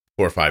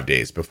 4 or 5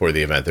 days before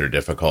the event that are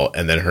difficult.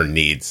 And then her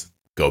needs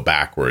go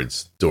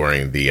backwards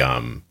during the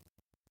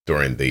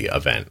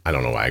event. I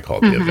don't know why I call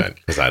it the event,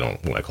 because I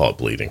don't want to call it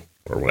bleeding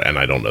or what, and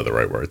I don't know the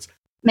right words.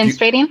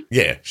 Menstruating?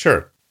 Yeah,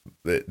 sure.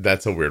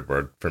 That's a weird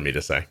word for me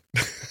to say.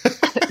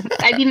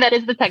 I mean, that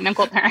is the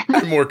technical term.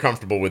 I'm more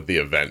comfortable with the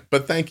event,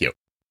 but thank you.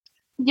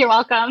 You're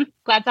welcome.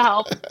 Glad to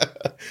help.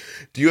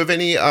 Do you have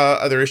any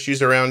other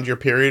issues around your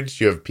periods?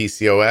 Do you have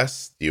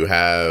PCOS? Do you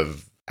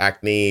have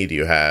acne? Do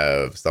you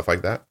have stuff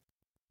like that?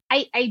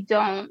 I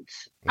don't.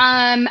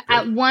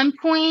 At one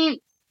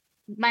point,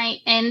 my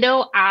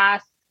endo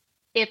asked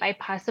if I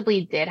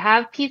possibly did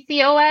have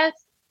PCOS.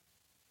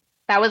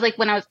 That was like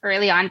when I was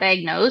early on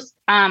diagnosed.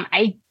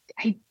 I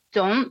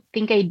don't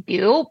think I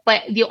do,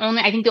 but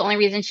I think the only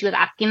reason she was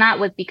asking that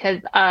was because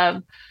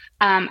of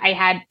I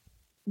had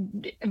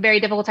a very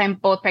difficult time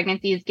both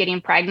pregnancies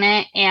getting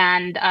pregnant,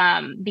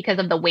 and because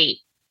of the weight.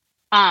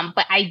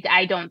 But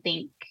I don't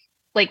think,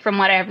 like, from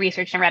what I've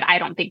researched and read, I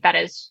don't think that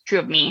is true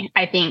of me.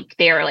 I think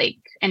they are like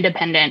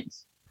independent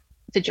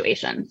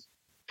situations.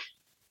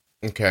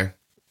 Okay,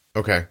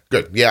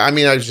 good. Yeah, I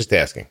mean, I was just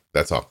asking.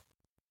 That's all.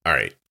 All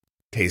right.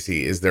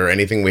 Casey, is there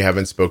anything we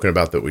haven't spoken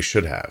about that we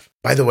should have?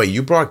 By the way,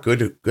 you brought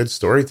good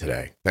story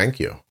today. Thank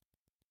you.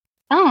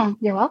 Oh,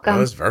 you're welcome. That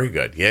was very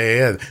good.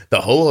 Yeah. The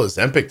whole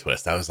Ozempic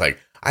twist. I was like,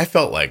 I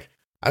felt like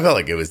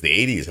it was the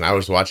 80s and I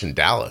was watching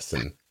Dallas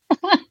and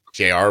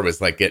JR was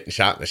like getting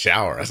shot in the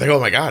shower. I was like, oh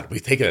my God,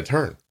 we've taken a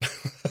turn.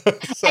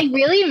 So, I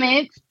really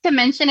meant to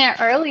mention it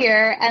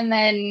earlier, and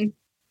then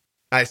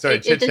I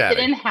started chit-chatting. It just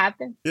didn't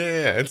happen.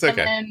 Yeah, it's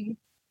okay.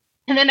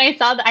 And then I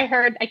saw that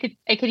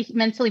I could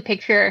mentally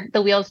picture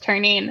the wheels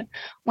turning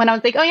when I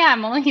was like, oh yeah,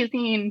 I'm only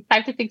using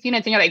 5 to 6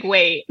 units. And you're like,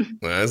 wait.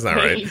 Well, that's not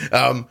right.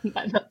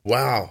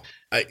 Wow.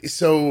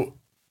 So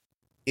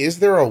is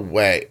there a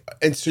way?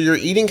 And so you're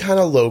eating kind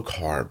of low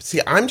carb. See,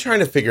 I'm trying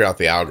to figure out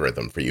the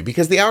algorithm for you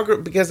because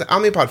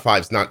Omnipod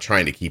 5 is not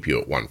trying to keep you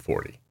at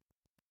 140.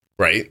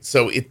 Right?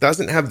 So it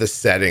doesn't have the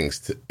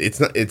settings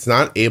it's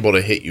not able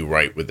to hit you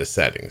right with the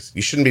settings.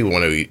 You shouldn't be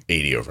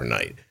 180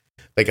 overnight.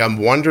 Like, I'm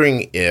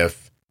wondering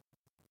if,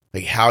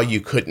 like, how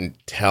you couldn't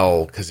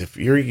tell, because if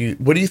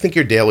what do you think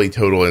your daily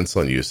total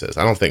insulin use is?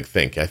 I don't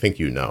think, I think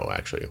you know,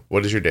 actually.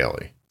 What is your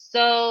daily?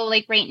 So,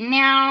 like, right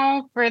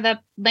now, for my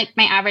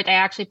average, I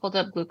actually pulled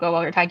up Gluco while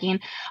we were talking.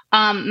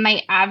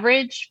 My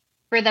average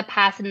for the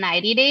past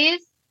 90 days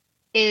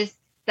is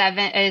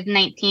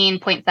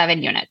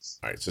 19.7 units.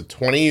 All right, so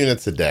 20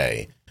 units a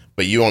day,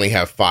 but you only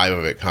have 5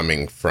 of it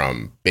coming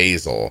from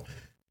basal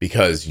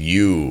because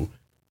you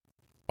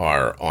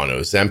are on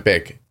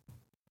Ozempic,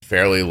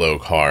 fairly low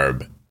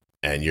carb,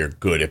 and you're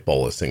good at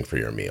bolusing for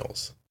your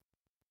meals.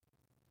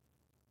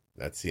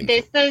 That seems.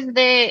 This is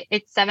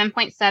it's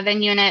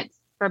 7.7 units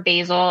for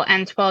basal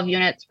and 12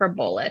 units for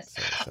bolus.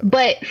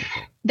 But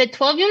the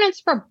 12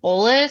 units for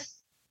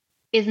bolus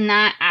is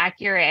not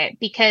accurate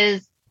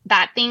because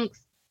that thinks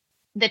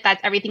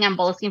that's everything I'm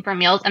bolusing for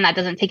meals, and that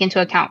doesn't take into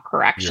account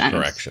corrections.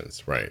 Your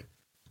corrections, right.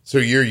 So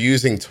you're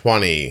using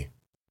 20.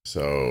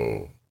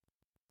 So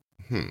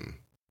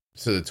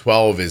the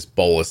 12 is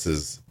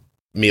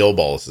meal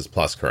boluses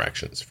plus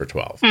corrections for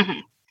 12. Mm-hmm.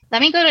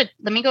 Let me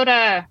go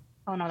to,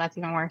 oh no, that's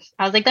even worse.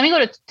 I was like, let me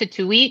go to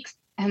 2 weeks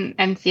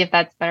and see if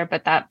that's better.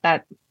 But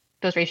that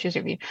those ratios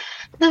are, this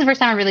is the first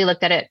time I really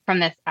looked at it from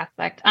this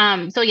aspect.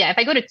 So yeah, if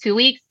I go to 2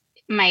 weeks,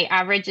 my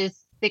average is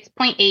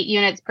 6.8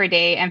 units per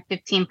day and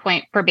 15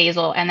 point for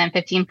basal, and then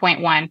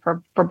 15.1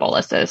 for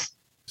boluses.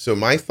 So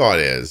my thought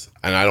is,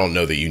 and I don't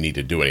know that you need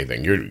to do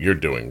anything. You're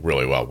doing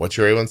really well. What's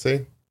your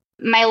A1C?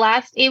 My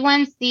last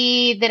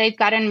A1C that I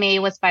got in May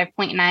was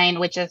 5.9,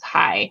 which is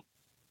high.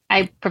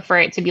 I prefer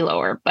it to be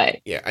lower, but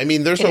yeah, I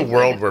mean, there's a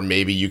world where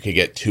maybe you could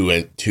get two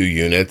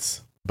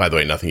units. By the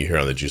way, nothing you hear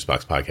on the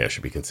Juicebox podcast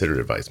should be considered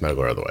advice,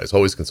 medical or otherwise.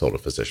 Always consult a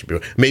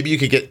physician. Maybe you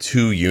could get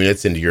 2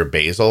 units into your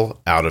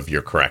basal out of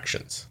your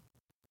corrections.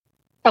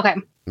 Okay.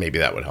 Maybe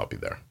that would help you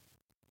there.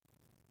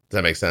 Does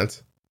that make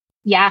sense?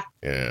 Yeah.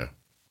 Yeah.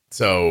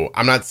 So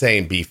I'm not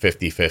saying be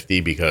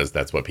 50-50 because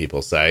that's what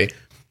people say,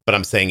 but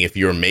I'm saying if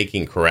you're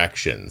making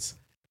corrections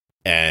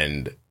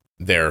and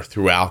they're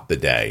throughout the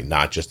day,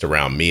 not just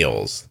around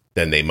meals,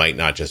 then they might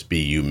not just be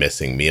you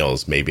missing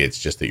meals. Maybe it's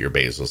just that your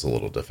basal's a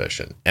little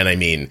deficient. And I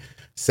mean,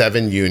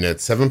 7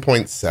 units,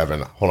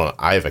 7.7. Hold on.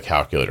 I have a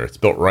calculator. It's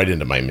built right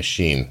into my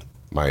machine,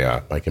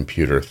 my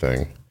computer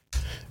thing.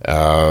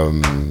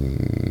 So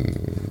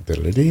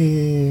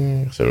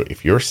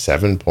if you're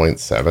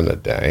 7.7 a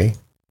day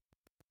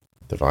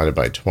divided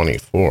by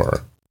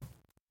 24,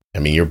 I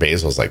mean, your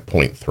basal's like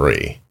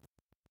 0.3.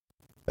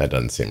 That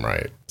doesn't seem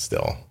right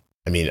still.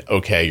 I mean,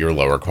 okay, you're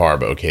lower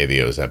carb. Okay, the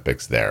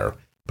Ozempic's there.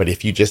 But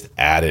if you just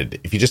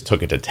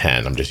took it to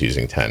 10, I'm just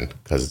using 10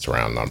 because it's a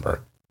round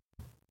number.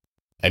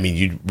 I mean,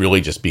 you'd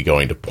really just be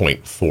going to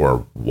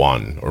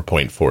 0.41 or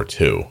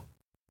 0.42.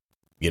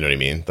 You know what I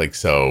mean? Like,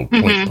 so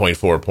 0.4,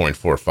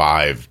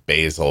 0.45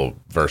 basal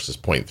versus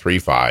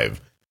 0.35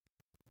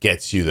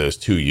 gets you those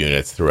 2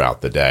 units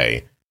throughout the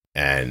day.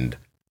 And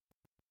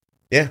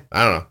yeah,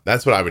 I don't know.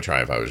 That's what I would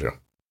try if I was you.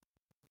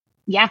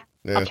 Yeah,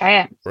 I'll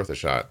try it. Worth a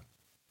shot.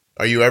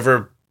 Are you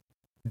ever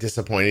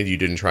disappointed you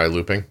didn't try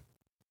looping?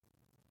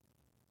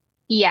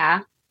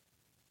 Yeah.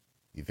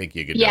 You think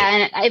you could?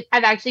 Yeah, and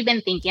I've actually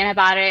been thinking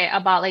about it,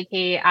 about like,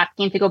 hey,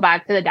 asking to go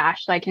back to the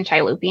Dash so I can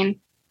try looping.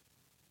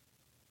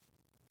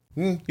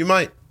 You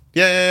might.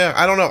 Yeah.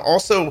 I don't know.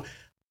 Also,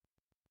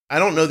 I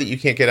don't know that you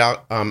can't get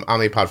out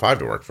Omnipod 5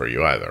 to work for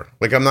you either.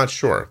 Like, I'm not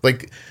sure.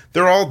 Like,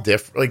 they're all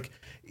different. Like,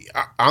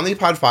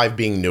 Omnipod 5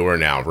 being newer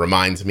now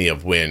reminds me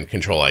of when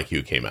Control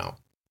IQ came out.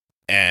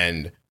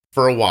 And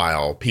for a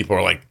while, people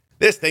are like,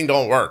 this thing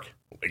don't work.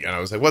 And I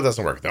was like, what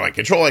doesn't work? They're like,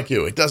 Control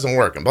IQ, it doesn't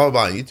work, and blah, blah,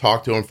 blah. And you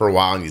talk to them for a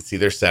while, and you see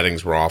their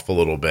settings were off a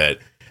little bit,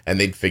 and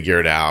they'd figure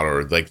it out.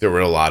 Or, like, there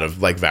were a lot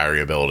of, like,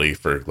 variability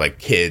for, like,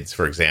 kids,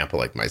 for example.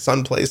 Like, my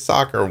son plays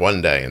soccer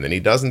one day, and then he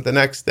doesn't the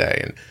next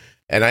day.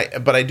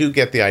 But I do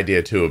get the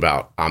idea, too,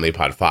 about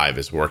Omnipod 5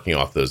 is working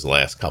off those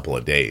last couple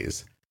of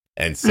days.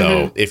 And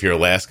so if your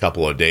last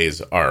couple of days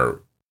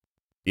are,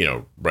 you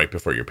know, right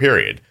before your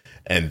period,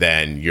 and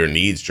then your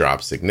needs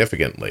drop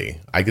significantly,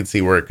 I could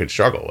see where it could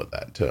struggle with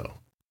that, too.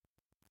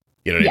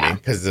 You know what I mean?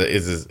 Because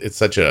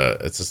it's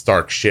a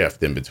stark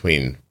shift in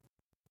between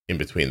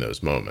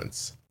those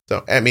moments.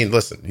 So I mean,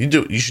 listen,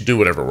 you should do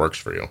whatever works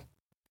for you,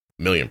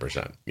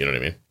 1,000,000%. You know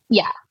what I mean?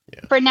 Yeah.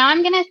 For now,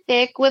 I'm gonna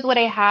stick with what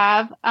I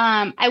have.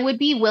 I would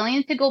be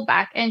willing to go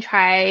back and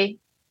try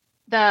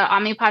the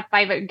Omnipod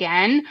 5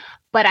 again,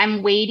 but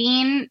I'm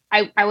waiting.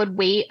 I would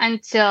wait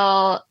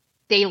until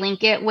they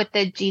link it with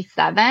the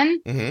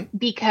G7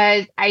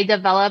 because I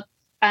developed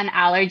an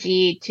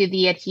allergy to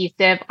the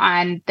adhesive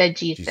on the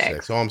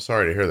G6. Oh, I'm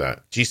sorry to hear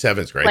that.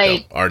 G7's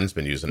great, though. Arden's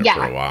been using it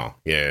for a while.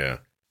 Yeah.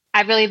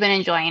 I've really been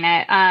enjoying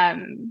it.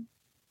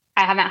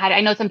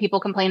 I know some people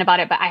complain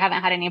about it, but I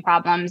haven't had any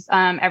problems.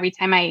 Every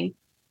time I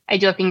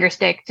do a finger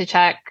stick to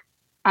check,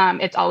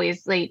 it's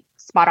always like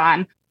spot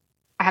on.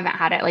 I haven't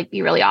had it like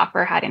be really off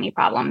or had any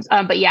problems.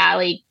 But yeah,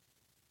 like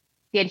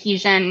the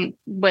adhesion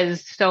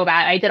was so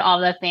bad. I did all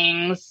the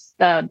things,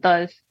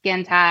 the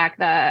skin tack,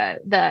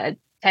 the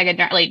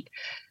Tegaderm, like,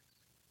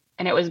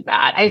 and it was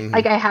bad.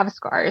 I have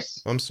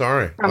scars. I'm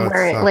sorry. From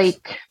where it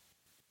like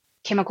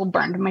chemical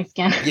burned my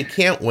skin. You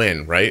can't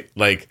win, right?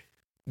 Like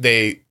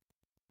the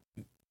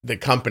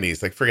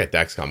companies, like forget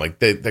Dexcom, like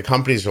the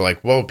companies are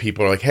like, well,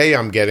 people are like, hey,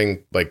 I'm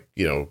getting like,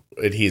 you know,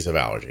 adhesive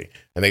allergy.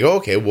 And they go,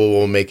 okay, well,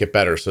 we'll make it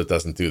better so it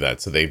doesn't do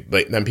that. So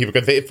then people go,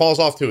 it falls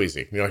off too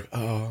easy. And you're like,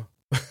 oh.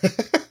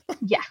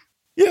 Yeah.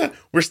 Yeah,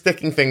 we're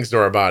sticking things to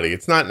our body.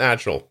 It's not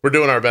natural. We're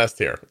doing our best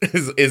here.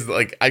 Is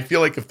like, I feel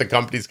like if the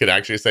companies could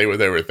actually say what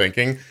they were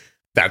thinking,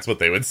 that's what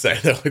they would say.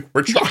 They're like,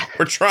 we're trying. Yeah.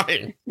 We're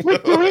trying. We're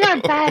doing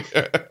our best.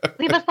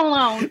 Leave us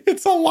alone.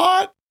 It's a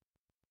lot.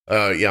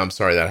 Yeah, I'm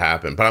sorry that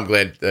happened, but I'm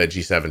glad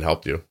G7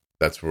 helped you.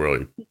 That's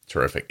really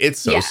terrific. It's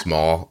so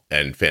small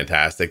and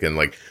fantastic. And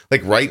like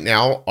right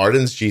now,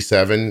 Arden's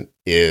G7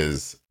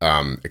 is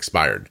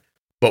expired,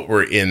 but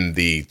we're in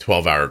the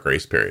 12-hour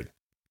grace period.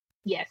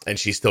 Yes. And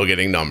she's still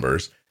getting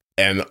numbers.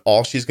 And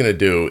all she's going to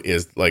do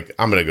is like,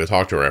 I'm going to go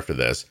talk to her after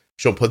this.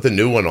 She'll put the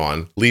new one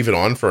on, leave it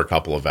on for a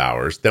couple of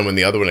hours. Then when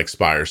the other one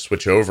expires,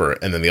 switch over.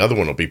 And then the other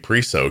one will be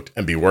pre-soaked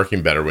and be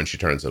working better when she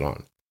turns it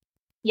on.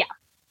 Yeah.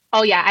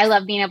 Oh, yeah. I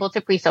love being able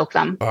to pre-soak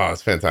them. Oh,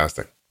 it's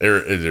fantastic. It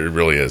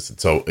really is.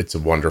 It's a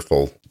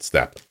wonderful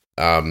step.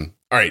 All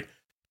right.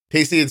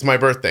 Tasty, it's my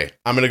birthday.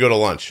 I'm going to go to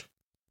lunch.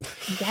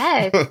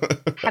 Yes.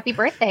 Happy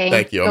birthday.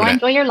 Thank you. Go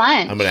enjoy your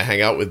lunch. I'm going to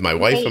hang out with my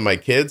wife and my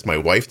kids. My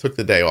wife took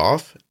the day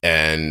off,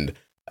 and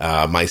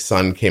my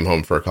son came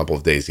home for a couple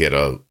of days. He had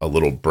a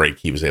little break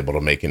he was able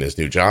to make in his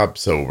new job.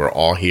 So we're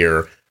all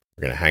here.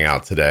 We're going to hang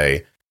out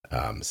today,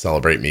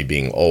 celebrate me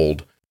being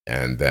old,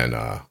 and then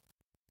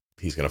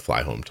he's going to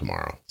fly home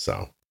tomorrow.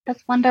 So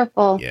that's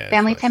wonderful. Yeah,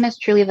 family time is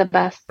truly the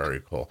best.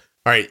 Very cool.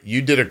 All right.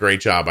 You did a great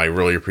job. I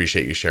really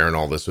appreciate you sharing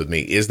all this with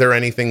me. Is there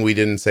anything we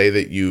didn't say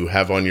that you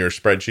have on your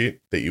spreadsheet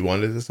that you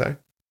wanted to say?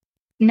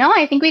 No,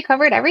 I think we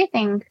covered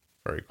everything.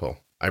 Very cool.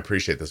 I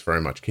appreciate this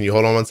very much. Can you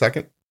hold on 1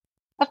 second?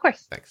 Of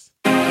course. Thanks.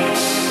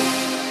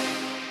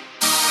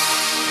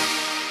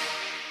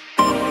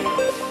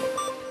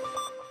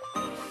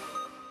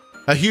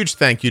 A huge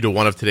thank you to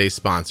one of today's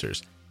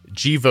sponsors,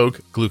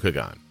 Gvoke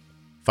Glucagon.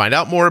 Find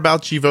out more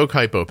about Gvoke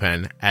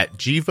HypoPen at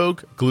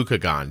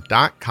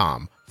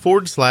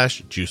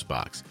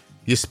gvokeglucagon.com/juicebox.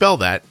 You spell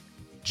that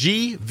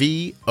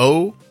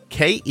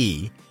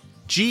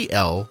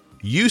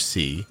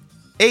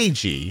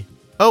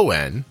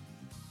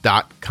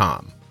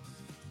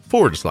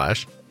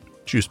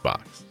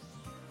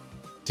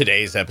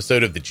Today's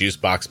episode of the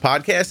Juicebox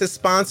Podcast is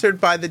sponsored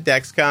by the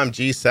Dexcom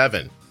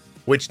G7,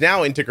 which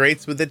now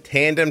integrates with the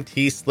Tandem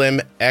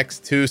T-Slim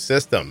X2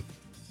 system.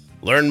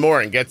 Learn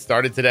more and get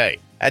started today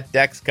at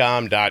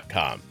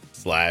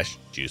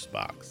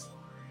dexcom.com/juicebox.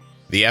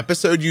 The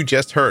episode you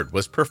just heard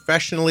was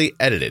professionally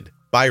edited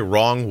by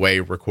Wrong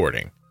Way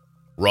Recording.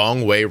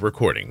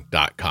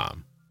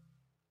 WrongWayRecording.com.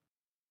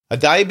 A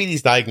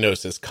diabetes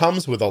diagnosis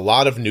comes with a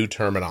lot of new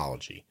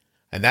terminology,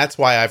 and that's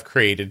why I've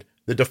created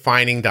the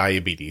Defining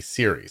Diabetes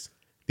series.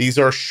 These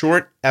are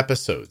short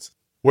episodes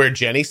where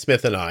Jenny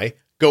Smith and I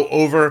go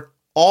over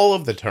all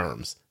of the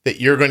terms that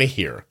you're going to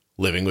hear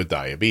living with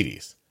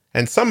diabetes,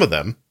 and some of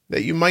them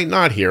that you might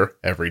not hear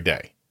every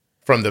day.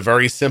 From the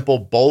very simple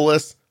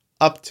bolus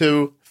up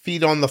to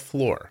feet on the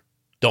floor.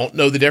 Don't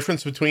know the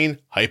difference between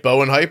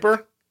hypo and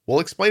hyper?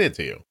 We'll explain it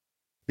to you.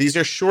 These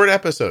are short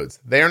episodes.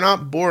 They are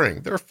not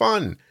boring. They're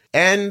fun.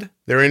 And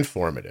they're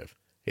informative.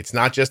 It's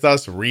not just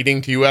us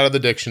reading to you out of the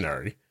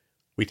dictionary.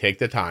 We take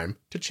the time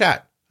to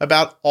chat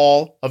about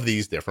all of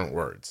these different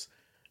words.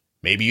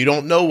 Maybe you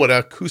don't know what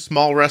a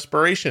Kussmaul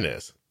respiration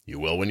is. You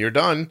will when you're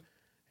done.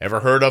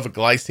 Ever heard of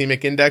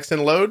glycemic index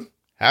and load?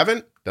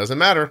 Haven't? Doesn't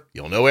matter.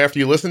 You'll know after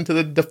you listen to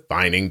the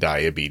Defining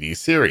Diabetes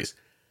series.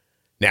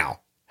 Now,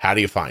 how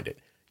do you find it?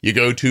 You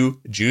go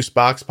to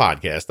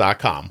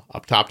juiceboxpodcast.com,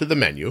 up top to the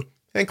menu,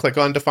 and click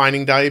on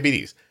Defining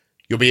Diabetes.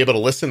 You'll be able to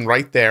listen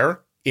right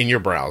there in your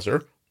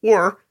browser,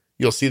 or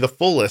you'll see the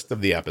full list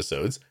of the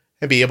episodes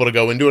and be able to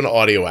go into an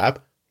audio app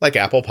like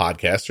Apple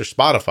Podcasts or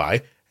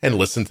Spotify and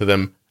listen to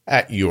them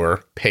at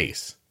your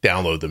pace.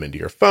 Download them into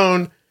your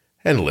phone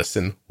and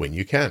listen when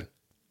you can.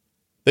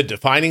 The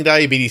Defining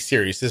Diabetes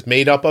series is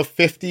made up of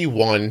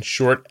 51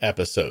 short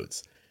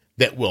episodes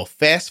that will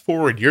fast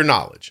forward your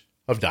knowledge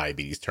of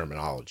diabetes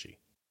terminology.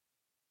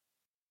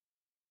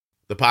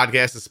 The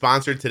podcast is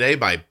sponsored today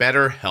by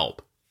BetterHelp.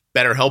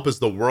 BetterHelp is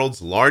the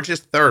world's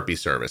largest therapy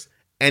service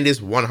and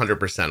is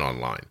 100%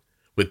 online.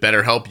 With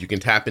BetterHelp, you can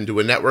tap into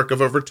a network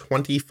of over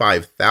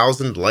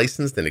 25,000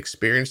 licensed and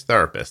experienced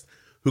therapists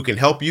who can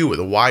help you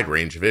with a wide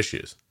range of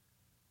issues.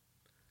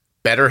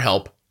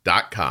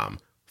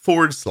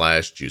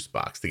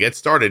 BetterHelp.com/juicebox. To get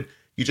started,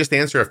 you just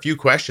answer a few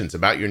questions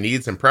about your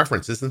needs and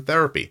preferences in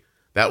therapy.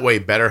 That way,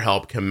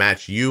 BetterHelp can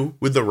match you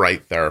with the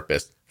right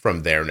therapist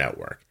from their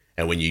network.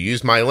 And when you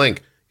use my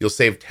link, you'll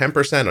save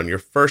 10% on your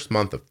first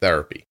month of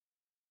therapy.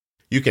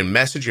 You can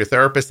message your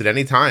therapist at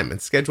any time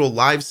and schedule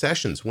live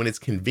sessions when it's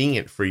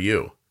convenient for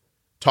you.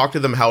 Talk to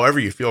them however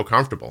you feel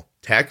comfortable.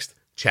 Text,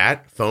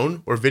 chat,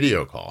 phone, or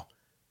video call.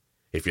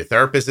 If your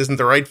therapist isn't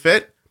the right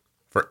fit,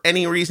 for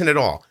any reason at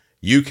all,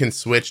 you can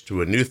switch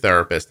to a new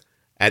therapist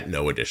at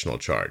no additional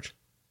charge.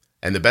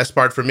 And the best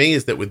part for me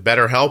is that with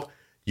BetterHelp,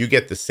 you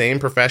get the same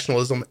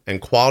professionalism and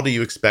quality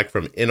you expect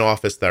from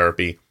in-office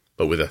therapy,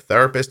 but with a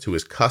therapist who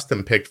is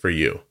custom picked for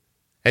you.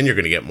 And you're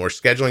going to get more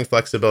scheduling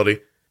flexibility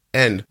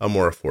and a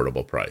more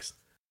affordable price.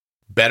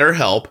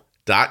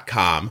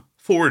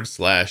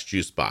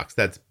 BetterHelp.com/juicebox.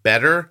 That's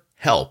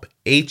BetterHelp,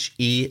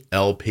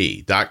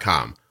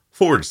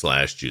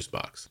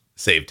 HELP.com/juicebox.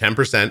 Save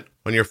 10%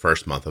 on your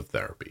first month of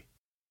therapy.